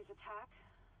yesterday's attack.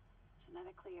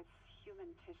 Genetically, it's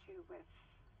human tissue with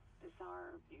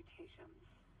bizarre mutations.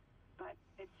 But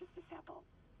it's just a sample.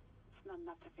 It's not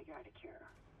enough to figure out a cure.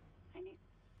 I need...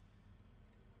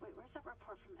 Wait, where's that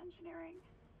report from engineering?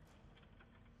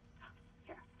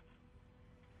 Here.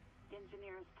 The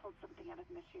engineers pulled something out of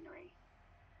machinery.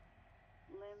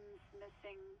 Limbs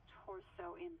missing,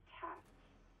 torso intact.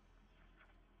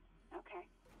 Okay.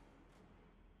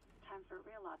 Time for a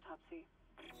real autopsy.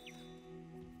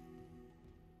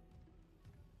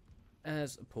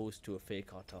 As opposed to a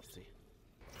fake autopsy.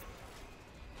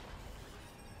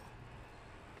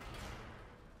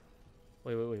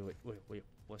 Wait.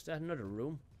 Was that another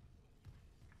room?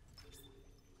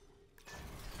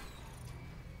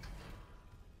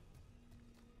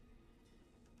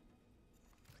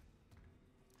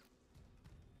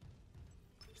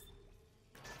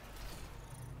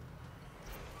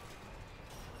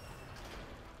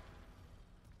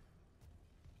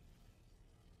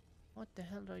 What the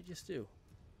hell did I just do?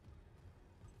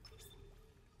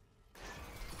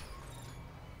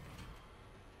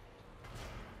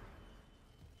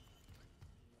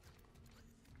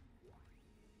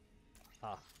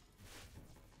 Ah.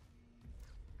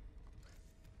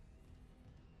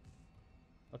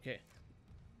 Okay.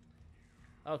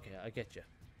 Okay, I get you.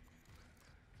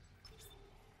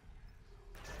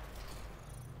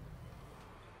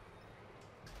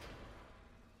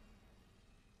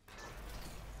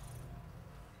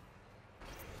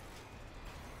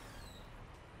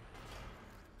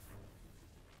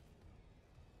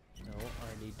 No,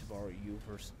 I need to borrow you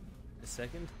for a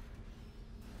second.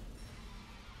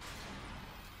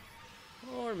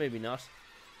 Or maybe not.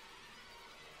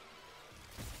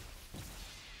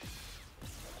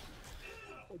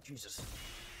 Oh, Jesus.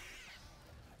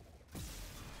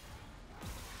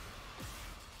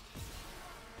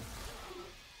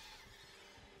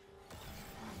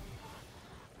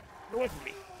 Get away from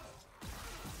me.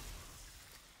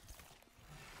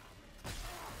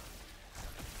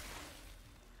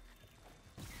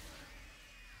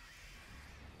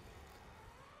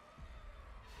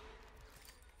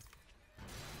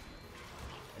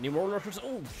 Any more lurkers?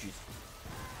 Oh, jeez.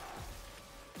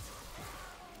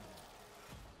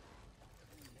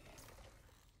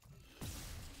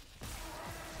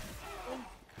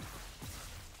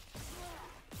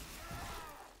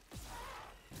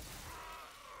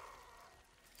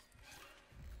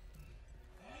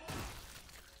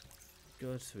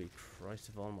 Good sweet Christ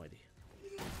of Almighty.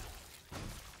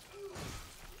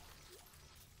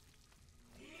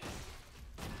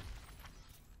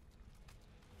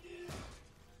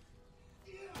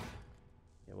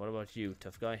 Yeah, what about you,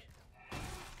 tough guy?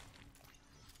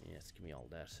 Yes, give me all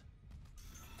that.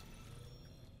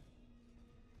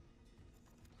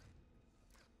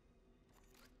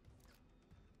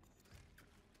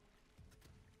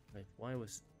 Wait, why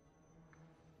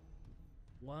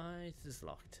is this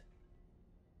locked?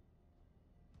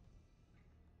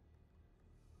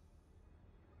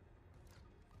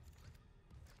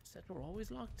 Is that door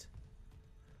always locked?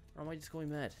 Or am I just going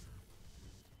mad?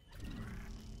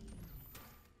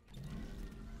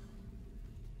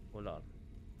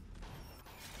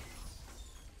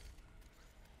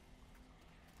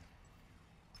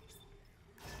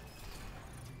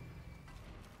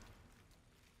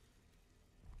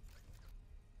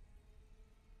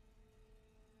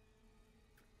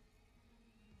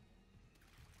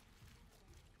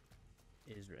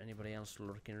 Is there anybody else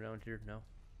lurking around here? No.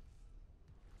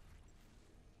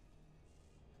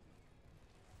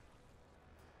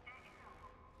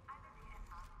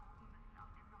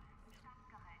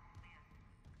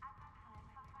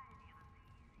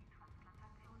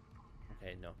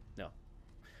 Okay, no, no.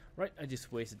 Right, I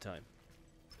just wasted time.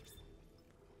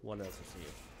 What else is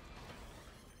here?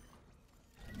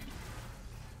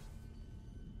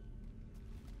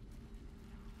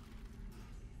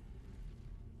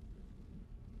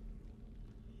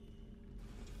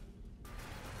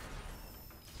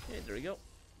 Okay, there we go.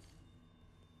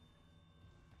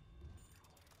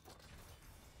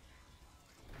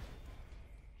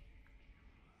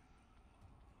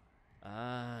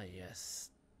 Ah, yes.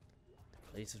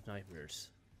 The place of nightmares.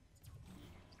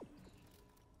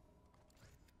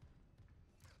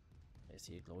 I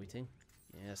see a glowy thing.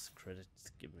 Yes,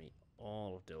 credits. Give me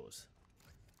all of those.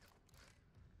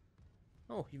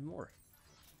 Oh, even more.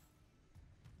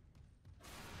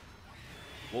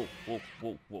 Whoa, whoa,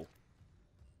 whoa, whoa.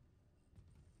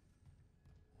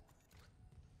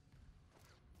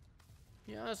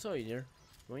 Yeah, I saw you there.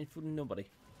 You ain't fooling nobody.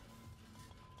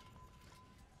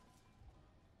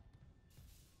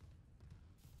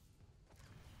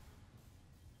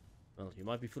 Well, you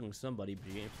might be fooling somebody,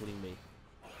 but you ain't fooling me.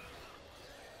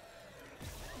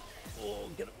 Oh,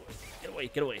 get away, get away,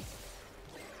 get away.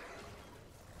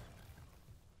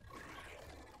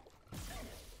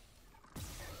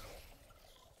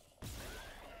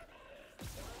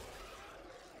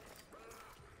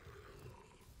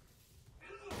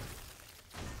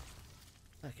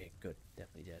 Okay, good.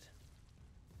 Definitely dead.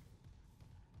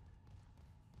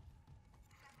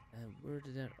 And where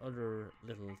did that other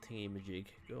little thingy-majig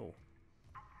go?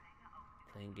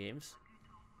 Playing games?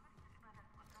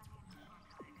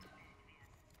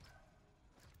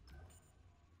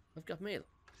 I've got mail.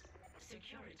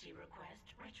 Security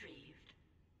request retrieved.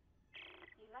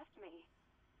 You left me.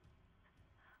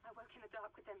 I woke in the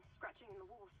dark with them scratching in the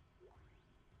walls.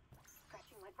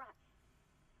 Scratching like rats.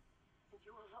 And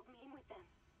you all locked me in with them.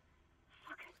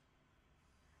 Fuckers.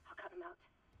 I'll cut them out.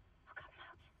 I'll cut them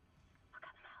out. I'll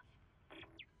cut them out.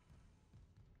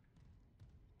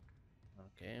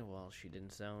 Okay, well, she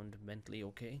didn't sound mentally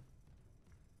okay.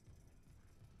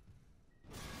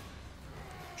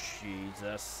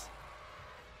 Jesus.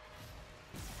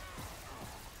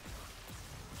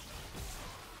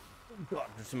 Oh God,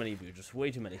 there's too many of you, just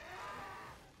way too many.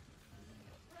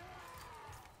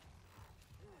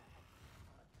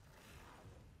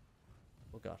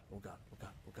 Oh God, oh God, oh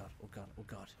God, oh God, oh God, oh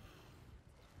God.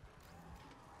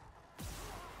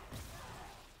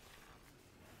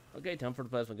 Okay, time for the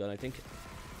plasma gun, I think.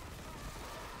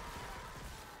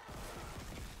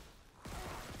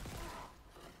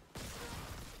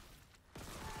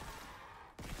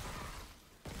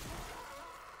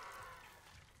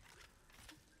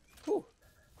 Whew.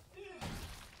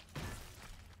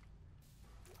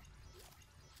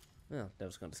 Well, that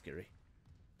was kind of scary.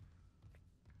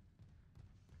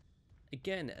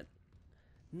 Again,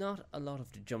 not a lot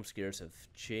of the jump scares have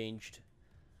changed,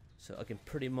 so I can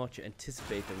pretty much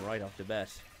anticipate them right off the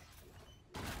bat.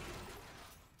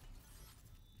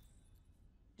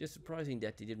 Just surprising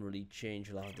that they didn't really change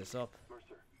a lot of this up.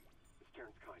 Mercer, it's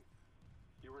Terrence Kine.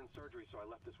 You were in surgery, so I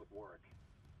left this with Warwick.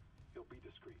 He'll be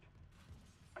discreet.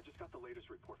 I just got the latest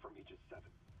report from Aegis 7.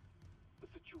 The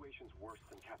situation's worse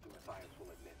than Captain Matthias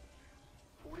will admit.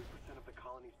 40% of the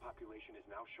colony's population is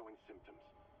now showing symptoms.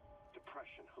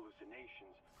 Depression,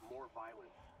 hallucinations, more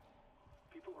violence.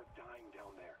 People are dying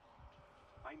down there.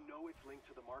 I know it's linked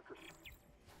to the markers.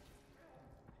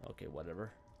 Okay,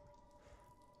 whatever.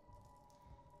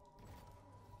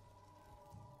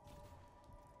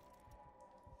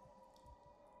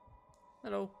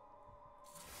 Hello.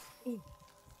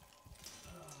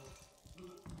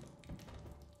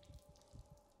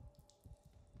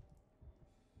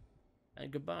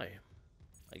 And goodbye,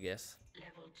 I guess.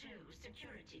 Level 2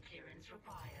 security clearance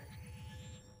required.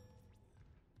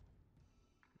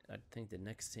 I think the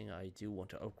next thing I do want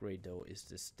to upgrade though is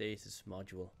the status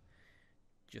module,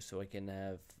 just so I can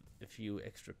have a few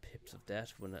extra pips of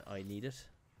that when I need it,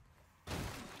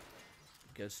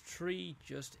 because 3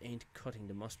 just ain't cutting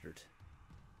the mustard.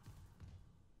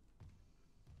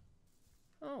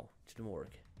 Oh, to the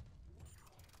morgue.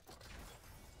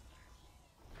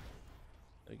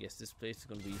 I guess this place is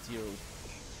going to be 0.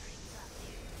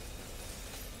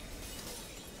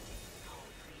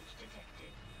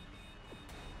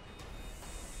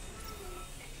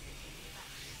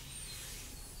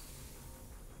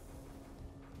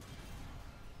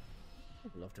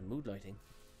 I love the mood lighting.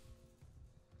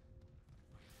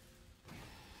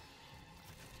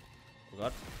 Oh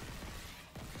God.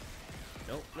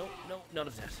 No. forgot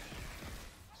of that.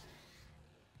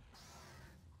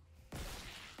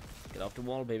 Get off the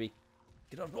wall, baby.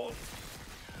 Get off the wall.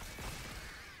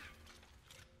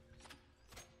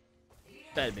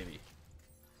 Bad baby.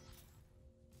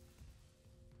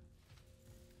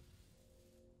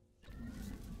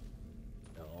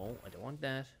 No, I don't want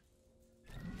that.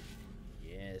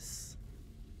 Yes.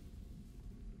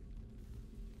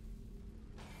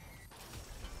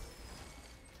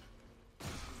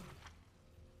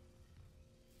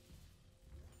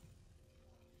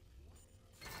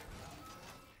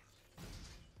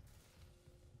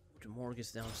 The morgue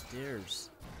is downstairs.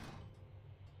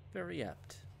 Very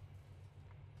apt.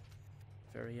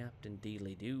 Very apt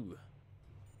indeedly do.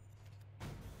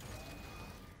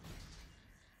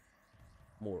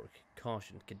 Morgue.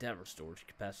 Caution. Cadaver storage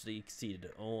capacity exceeded.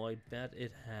 Oh, I bet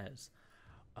it has.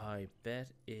 I bet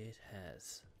it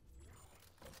has.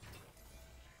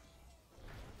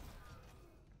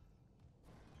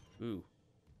 Ooh.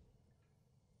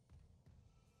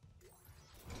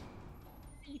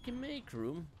 You can make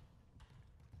room.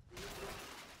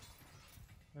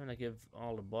 And I give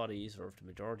all the bodies, or if the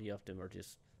majority of them are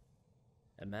just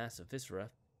a mass of viscera,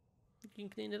 you can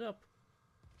clean it up.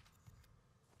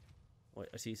 Wait,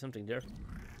 I see something there.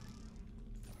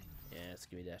 Yes,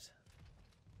 give me that.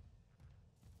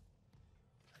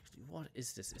 Actually, what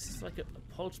is this? Is this like a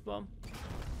pulse bomb?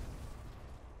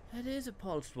 It is a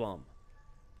pulse bomb.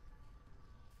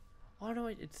 Oh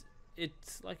no,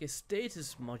 it's like a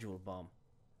status module bomb.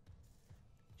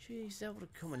 Jeez, that would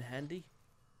have come in handy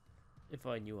if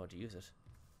I knew how to use it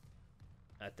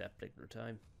at that particular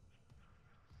time.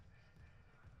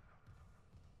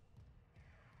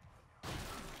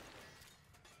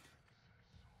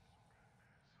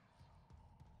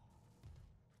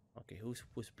 Okay, who's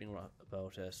whispering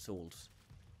about souls?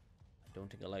 I don't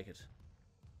think I like it.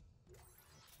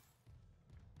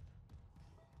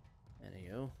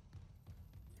 Anyhow.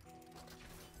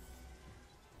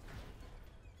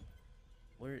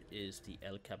 Where is the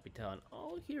El Capitan?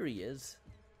 Oh, here he is.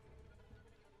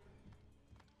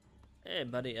 Hey,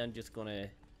 buddy, I'm just gonna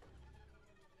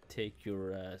take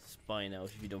your spine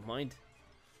out if you don't mind.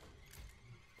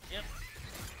 Yep.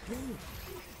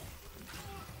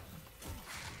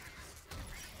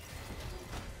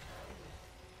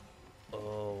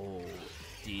 Oh,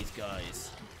 these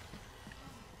guys.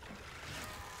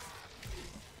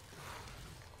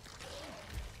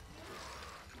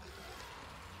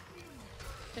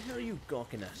 What the hell are you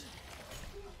gawking at?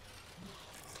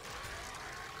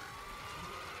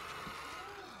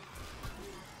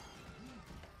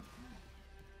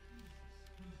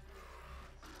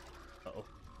 Uh-oh.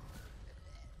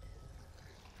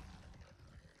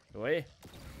 Away.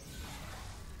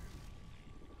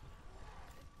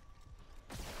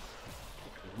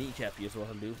 Kneecap is what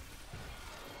I'll do.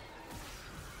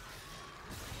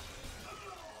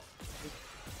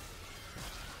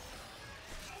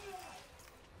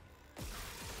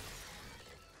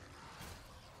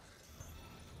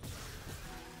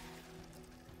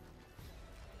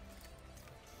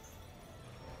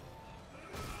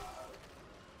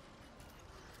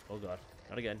 Oh god,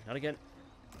 not again, not again.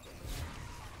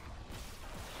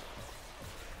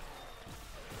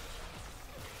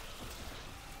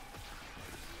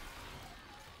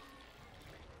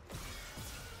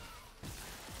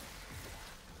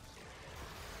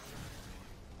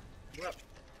 Yep.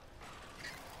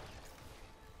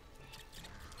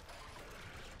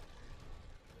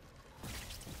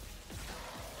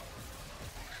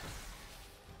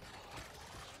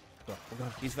 Oh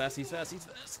god, he's fast, he's fast, he's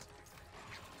fast.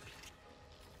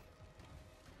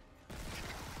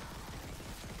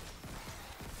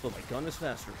 Oh, my gun is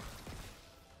faster.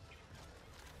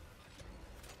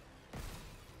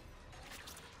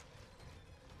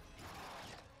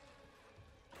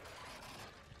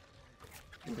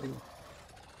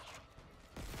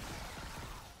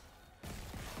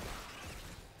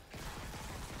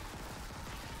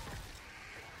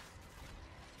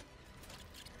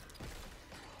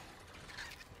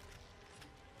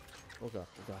 Oh god,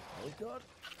 oh god, oh god.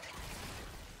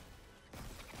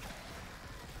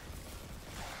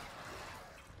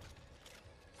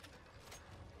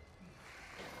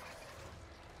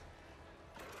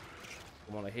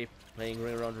 Come on, I hate playing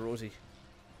Ring Around the Rosie.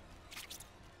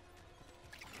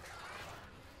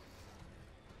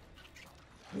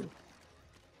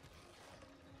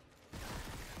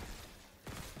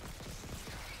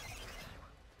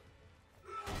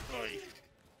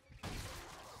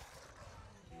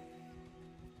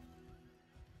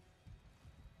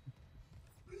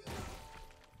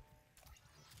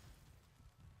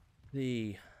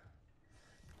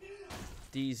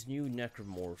 These new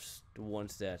necromorphs, the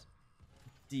ones that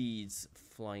these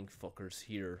flying fuckers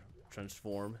here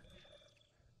transform,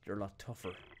 they're a lot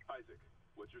tougher. Isaac,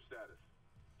 what's your status?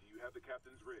 Do you have the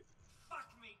captain's rig?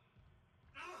 Fuck me!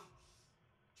 Ugh.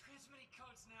 Transmitting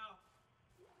codes now.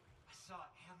 I saw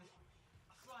it, Hammond.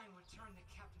 A flying would turn the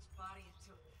captain's body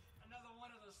into another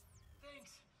one of those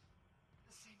things.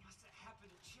 The same must have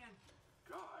happened to Chen.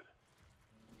 God.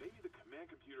 Maybe the command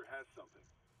computer has something.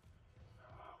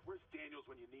 Where's Daniels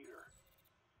when you need her?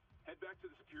 Head back to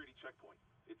the security checkpoint.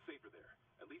 It's safer there.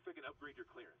 At least I can upgrade your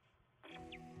clearance.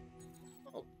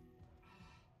 Oh.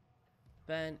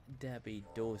 Van Dabby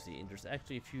Dozy. And there's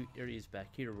actually a few areas back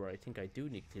here where I think I do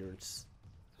need clearance.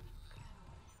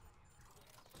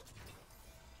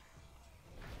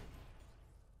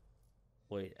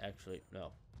 Wait, actually,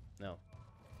 no. No.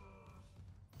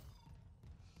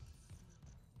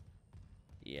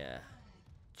 Yeah.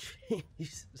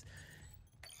 Jesus.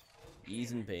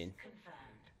 He's in pain.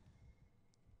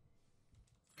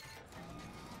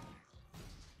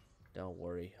 Don't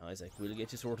worry, Isaac. We'll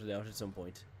get you sorted out at some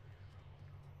point.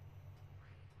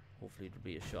 Hopefully there'll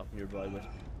be a shop nearby with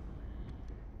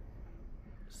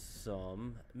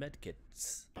some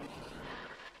medkits.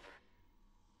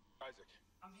 Isaac,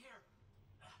 I'm here.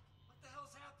 What the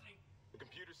hell's happening? the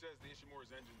computer says the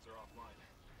Ishimura's engines are offline.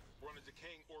 We're on a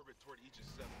decaying orbit toward Aegis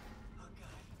 7. Oh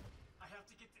god. I have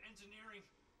to get to engineering.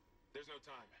 There's no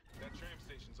time. That tram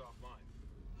station's offline.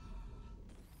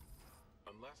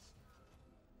 Unless...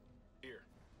 Here.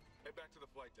 Head back to the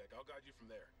flight deck. I'll guide you from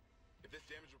there. If this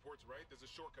damage report's right, there's a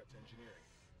shortcut to engineering.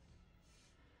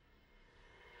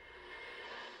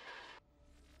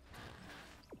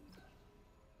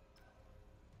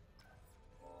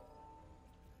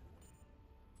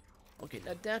 Okay,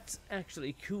 now that's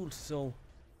actually cool. So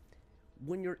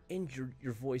when you're injured,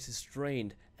 your voice is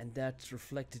strained, and that's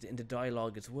reflected in the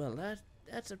dialogue as well.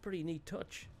 That's a pretty neat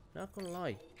touch. Not gonna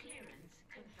lie. Clearance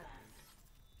confirmed.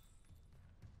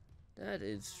 That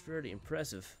is fairly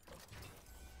impressive.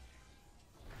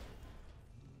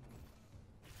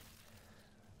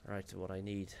 Alright, so what I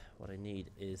need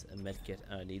is a medkit.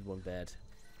 I need one bad.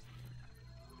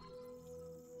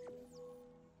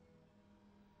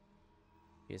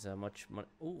 Is how much money?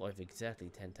 Oh, I've exactly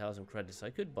 10,000 credits. I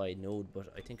could buy a node,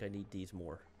 but I think I need these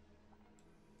more.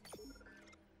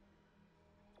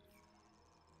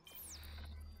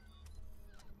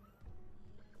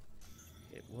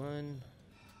 Okay, 1,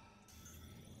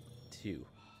 2.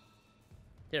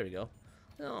 There we go.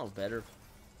 Oh, better.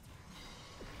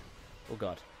 Oh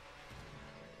god.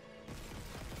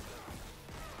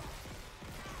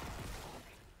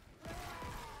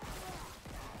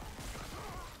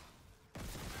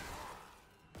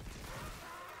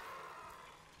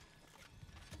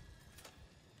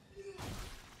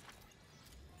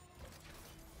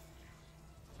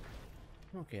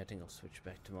 Okay, I think I'll switch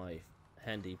back to my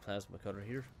handy plasma cutter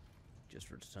here, just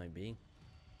for the time being.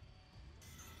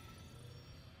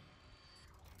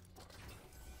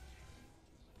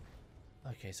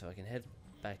 Okay, so I can head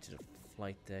back to the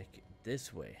flight deck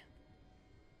this way.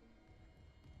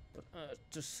 But at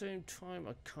the same time,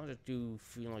 I kind of do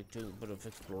feel like doing a bit of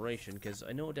exploration, because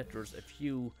I know that there's a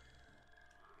few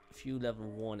level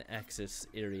 1 access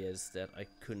areas that I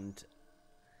couldn't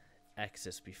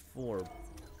access before.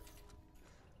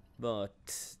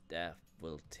 But that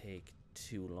will take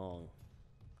too long.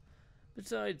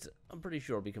 Besides, I'm pretty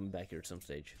sure I'll be coming back here at some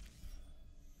stage.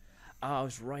 Ah, I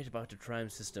was right about the tram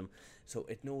system. So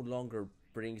it no longer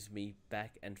brings me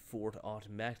back and forth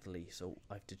automatically. So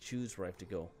I have to choose where I have to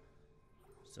go.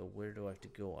 So where do I have to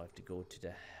go? I have to go to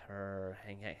the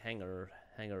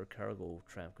hangar cargo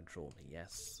tram control.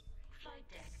 Yes. Flight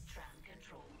deck tram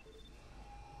control.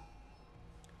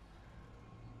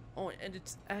 Oh, and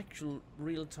it's actual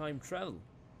real-time travel.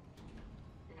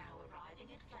 Now arriving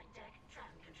at flight deck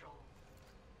tram control.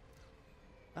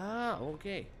 Ah,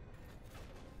 okay.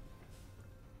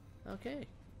 Okay.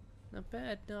 Not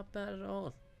bad at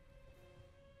all.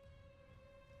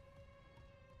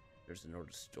 There's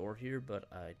another store here, but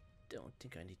I don't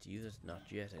think I need to use it. Not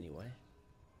yet, anyway.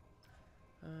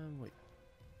 Wait.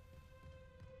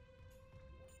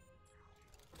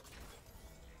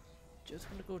 Just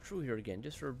gonna go through here again,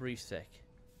 just for a brief sec.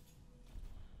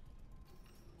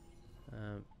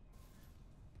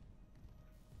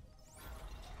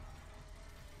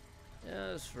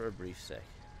 Just for a brief sec.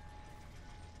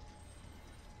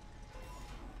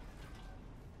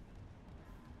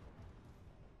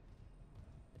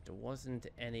 There wasn't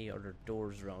any other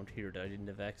doors around here that I didn't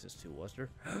have access to, was there?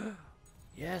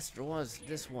 Yes, there was.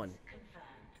 This one.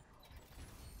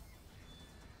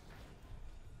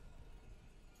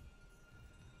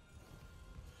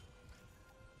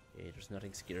 Yeah, there's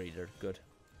nothing scary there. Good.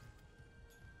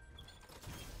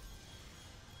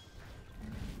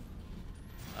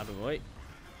 of the way.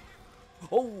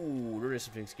 Oh, there is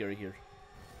something scary here.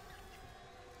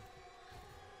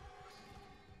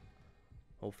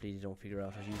 Hopefully they don't figure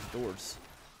out how to use doors.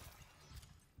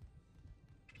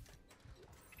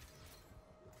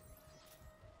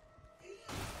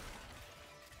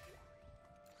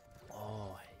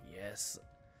 Oh, yes.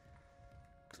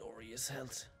 Glorious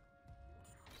health.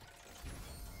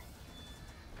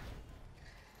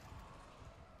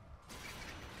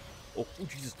 Oh, oh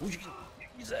Jesus, oh Jesus,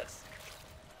 Jesus.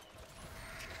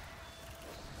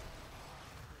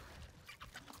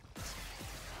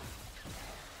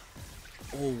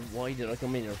 Oh, why did I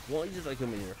come in here? Why did I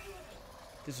come in here?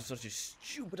 This was such a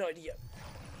stupid idea.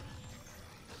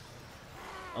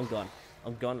 I'm gone.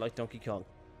 I'm gone like Donkey Kong.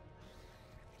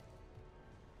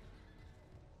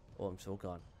 Oh, I'm so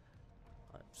gone.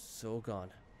 I'm so gone.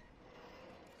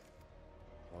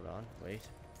 Hold on, wait.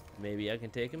 Maybe I can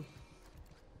take him.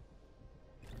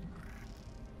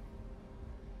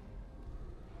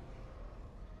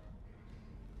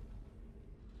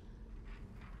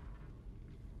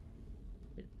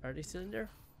 Are they still in there?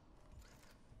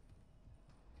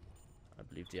 I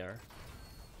believe they are.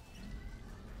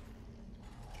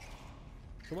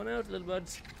 Come on out, little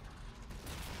buds.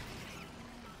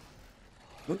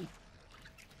 Let's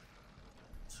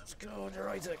go there,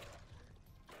 Isaac.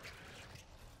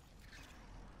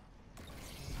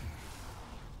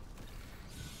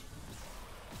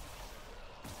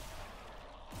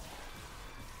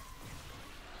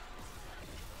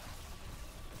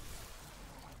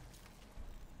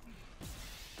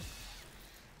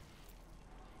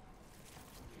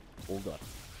 Oh god.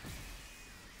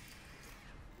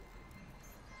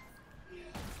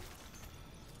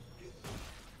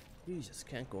 Jesus,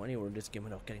 can't go anywhere in this game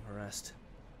without getting harassed.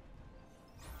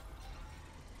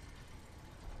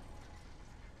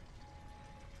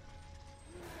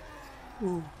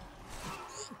 Ooh.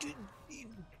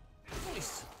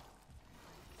 Nice.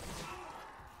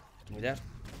 Give me that.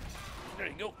 There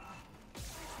you go.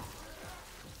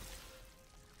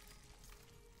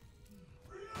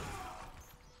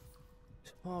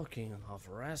 Talking of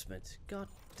harassment. God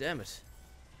damn it.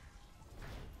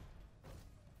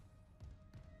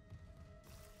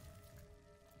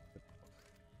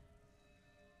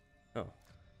 Oh.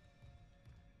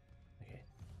 Okay. I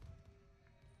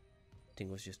think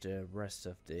it was just the rest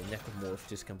of the necromorph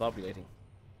discombobulating.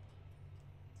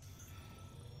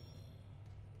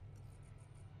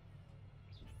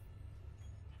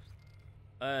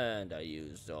 And I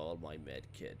used all my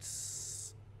med kits.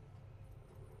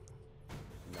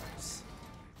 Nice.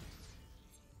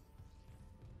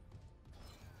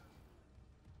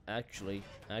 Actually,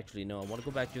 no, I want to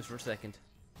go back just for a second.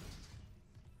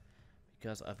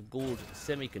 Because I have a gold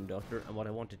semiconductor, and what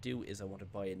I want to do is I want to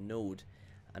buy a node,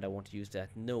 and I want to use that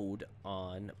node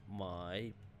on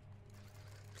my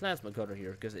plasma cutter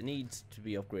here, because it needs to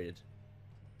be upgraded.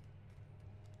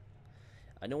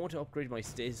 I don't want to upgrade my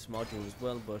stasis module as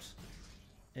well, but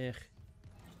I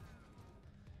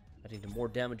think the more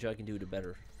damage I can do, the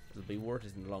better. It'll be worth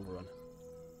it in the long run.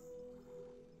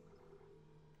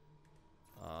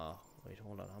 Wait,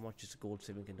 hold on. How much is a gold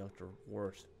semiconductor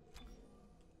worth?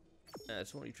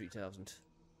 It's only 3,000.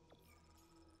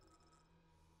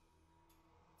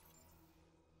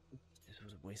 This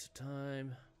was a waste of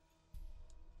time.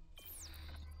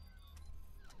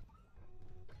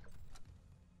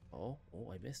 Oh,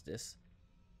 I missed this.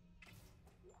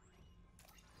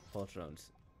 Pulse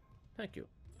rounds. Thank you.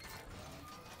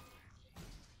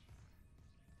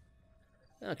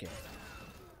 Okay.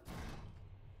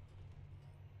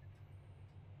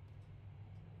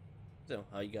 So,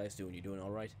 how you guys doing? You doing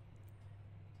alright?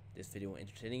 This video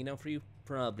entertaining enough for you?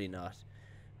 Probably not.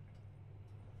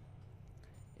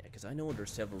 Yeah, because I know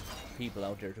there's several people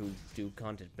out there who do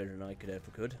content better than I could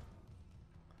ever could.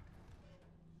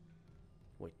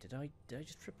 Wait, did I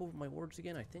just trip over my words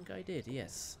again? I think I did.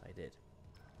 Yes, I did.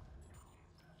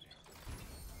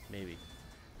 Maybe.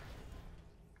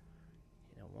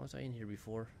 You know, was I in here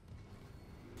before?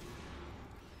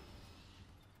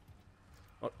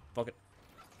 Oh, fuck it.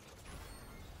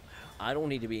 I don't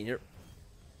need to be in here.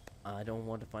 I don't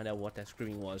want to find out what that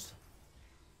screaming was.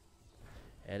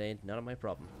 It ain't none of my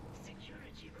problem.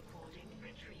 Security recording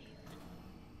retrieved.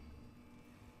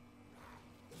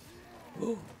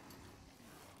 Oh.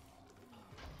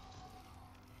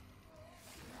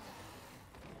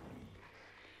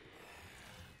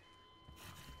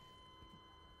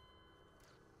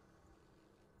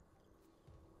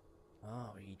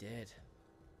 Oh, he did.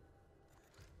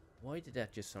 Why did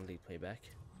that just suddenly play back?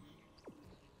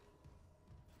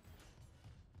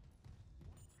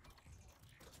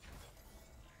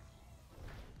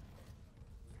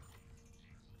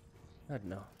 I don't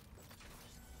know.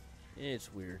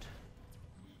 It's weird.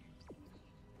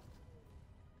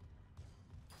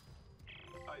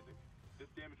 Isaac, this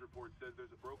damage report says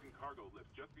there's a broken cargo lift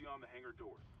just beyond the hangar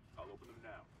doors. I'll open them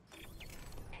now.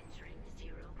 Entering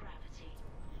zero gravity.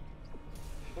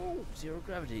 Oh, zero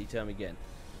gravity time again.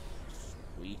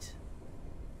 Sweet.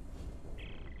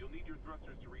 You'll need your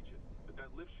thrusters to reach it, but that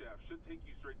lift shaft should take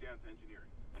you straight down to engineering.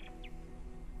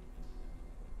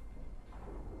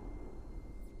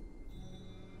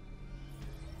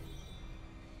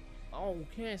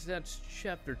 Okay, so that's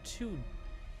chapter 2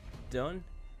 done.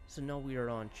 So now we are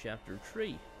on chapter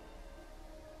 3.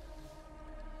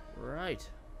 Right.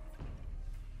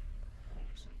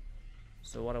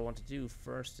 So what I want to do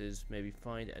first is maybe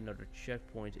find another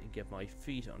checkpoint and get my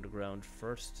feet on the ground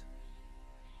first.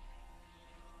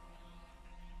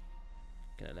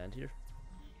 Can I land here?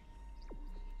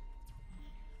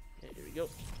 Yeah, here we go.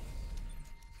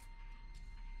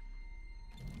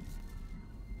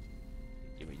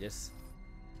 Give me this.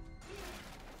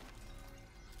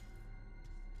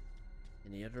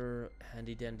 Any other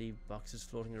handy dandy boxes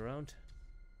floating around?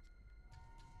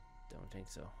 Don't think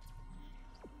so.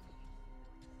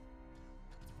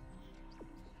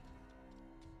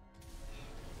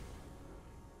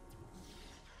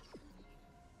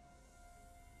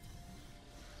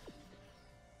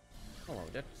 Oh,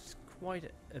 that's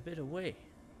quite a bit away.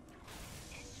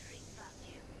 Entering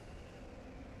vacuum.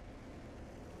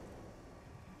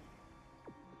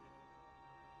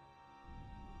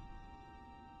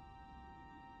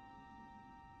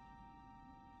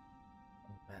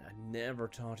 Man, I never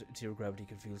thought zero gravity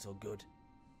could feel so good.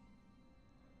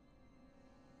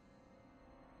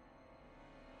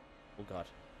 Oh god.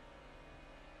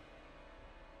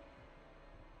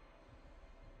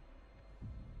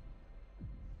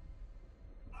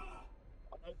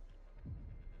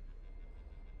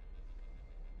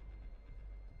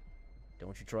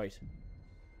 Don't you try it.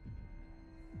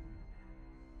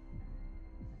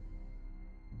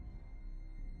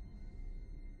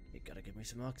 You gotta give me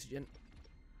some oxygen.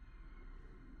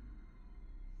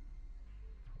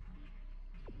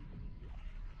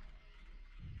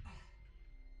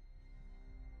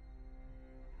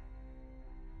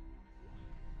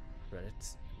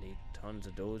 Credits. Need tons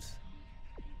of those.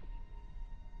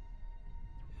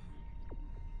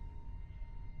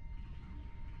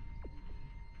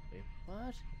 Wait, what?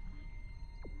 Where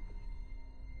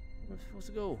am I supposed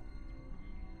to go?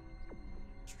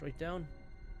 Straight down?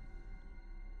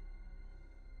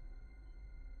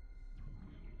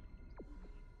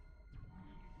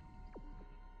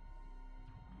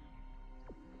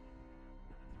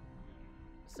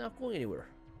 It's not going anywhere.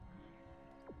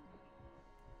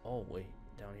 Oh, wait,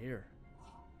 down here.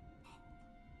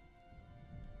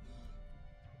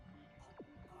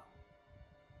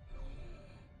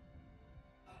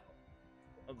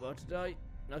 I'm about to die.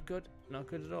 Not good. Not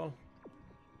good at all.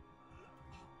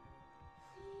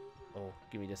 Oh,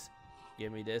 give me this.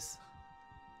 Give me this.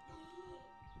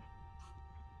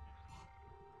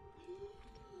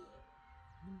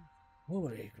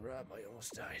 Holy crap, I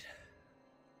almost died.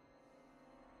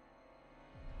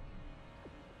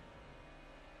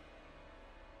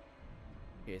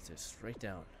 Okay, so straight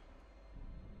down.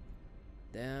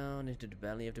 Down into the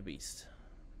belly of the beast.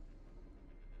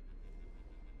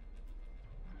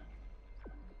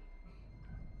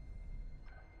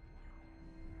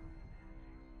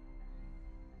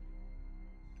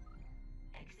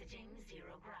 Exiting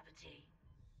zero gravity.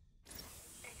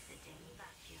 Exiting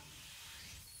vacuum.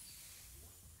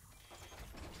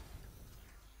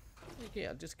 Okay,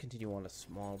 I'll just continue on a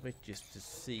small bit just to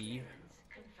see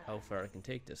how far I can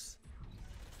take this.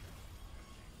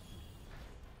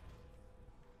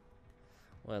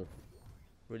 Well,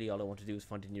 really all I want to do is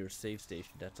find the nearest save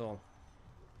station, that's all.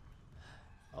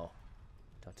 Oh,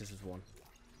 thought this was one.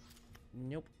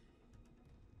 Nope.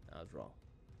 I was wrong.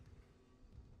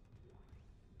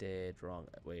 Dead wrong.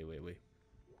 Wait.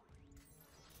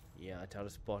 Yeah, I thought I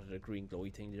spotted a green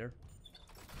glowy thing there.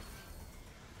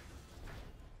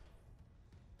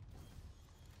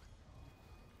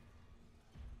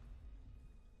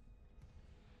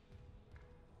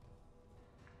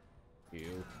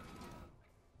 You.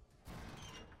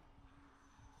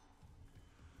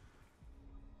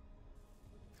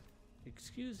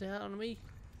 Excuse the hell out of me.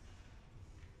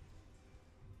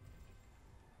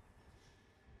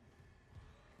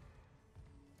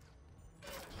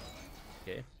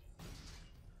 Okay.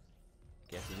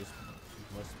 Guess it just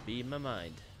must be in my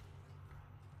mind.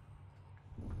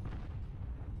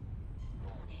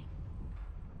 Warning.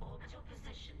 Orbital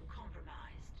position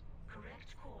compromised.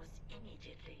 Correct course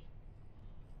immediately.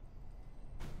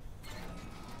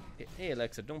 Okay, hey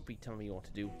Alexa, don't be telling me what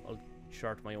to do. I'll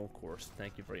chart my own course.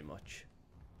 Thank you very much.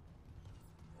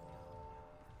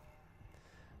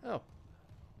 Oh.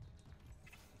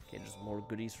 Okay, there's more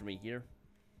goodies for me here.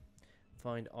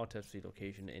 Find autopsy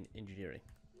location in engineering.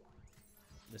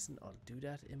 Listen, I'll do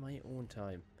that in my own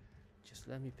time. Just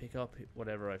let me pick up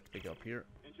whatever I have to pick up here.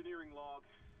 Engineering log.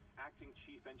 Acting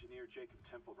Chief Engineer Jacob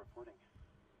Temple reporting.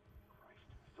 Christ,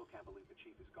 still can't believe the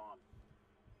chief is gone.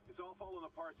 It's all fallen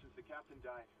apart since the captain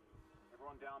died.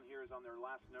 Everyone down here is on their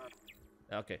last nerve.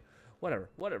 Okay, whatever.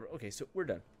 Okay, so we're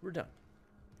done.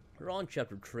 We're on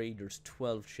chapter 3. There's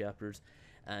 12 chapters.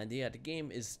 And yeah, the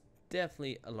game is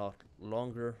definitely a lot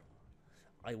longer,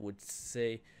 I would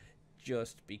say,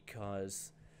 just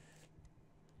because,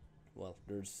 well,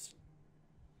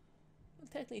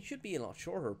 technically it should be a lot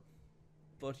shorter,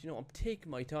 but, you know, I'm taking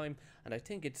my time, and I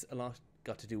think it's a lot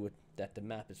got to do with that the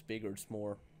map is bigger, it's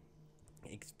more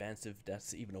expansive,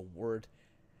 that's even a word.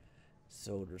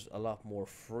 So there's a lot more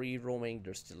free roaming.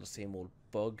 There's still the same old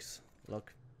bugs.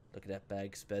 Look at that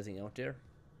bag spezzing out there.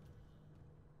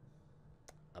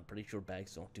 I'm pretty sure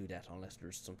bags don't do that unless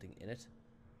there's something in it.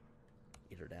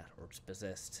 Either that or it's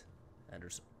possessed. And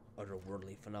there's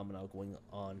otherworldly phenomena going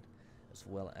on, as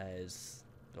well as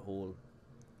the whole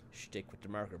shtick with the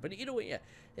marker. But either way, yeah,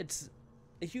 it's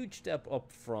a huge step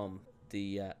up from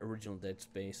the original Dead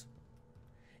Space.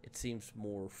 It seems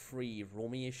more free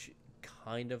roaming-ish,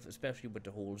 kind of, especially with the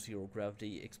whole zero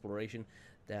gravity exploration.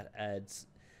 That adds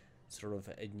sort of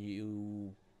a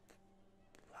new,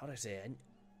 how do I say,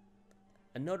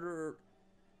 another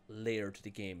layer to the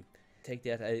game. Take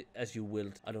that as you will.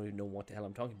 I don't even know what the hell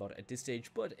I'm talking about at this stage,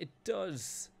 but it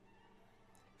does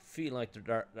feel like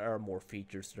there are more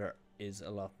features. There is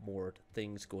a lot more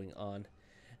things going on,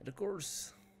 and of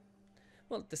course,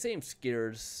 well, the same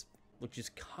scares, which is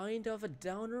kind of a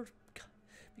downer,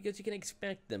 because you can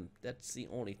expect them. That's the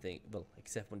only thing. Well,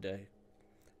 except when the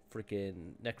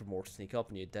freaking necromorphs sneak up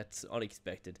on you, that's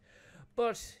unexpected.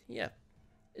 But yeah,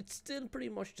 it's still pretty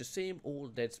much the same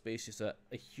old Dead Space, just a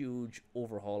huge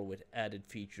overhaul with added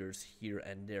features here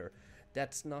and there.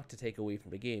 That's not to take away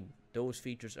from the game. Those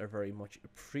features are very much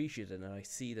appreciated, and I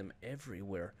see them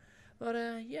everywhere.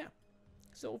 But yeah,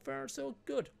 so far so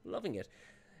good. Loving it.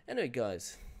 Anyway,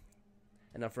 guys,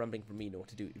 enough rambling from me. Know what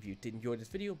to do. If you did enjoy this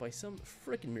video, by some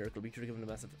freaking miracle, be sure to give it a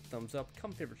massive thumbs up,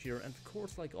 comment, favorite, share, and of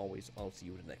course, like always, I'll see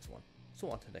you in the next one. So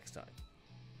on to next time.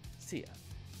 See ya.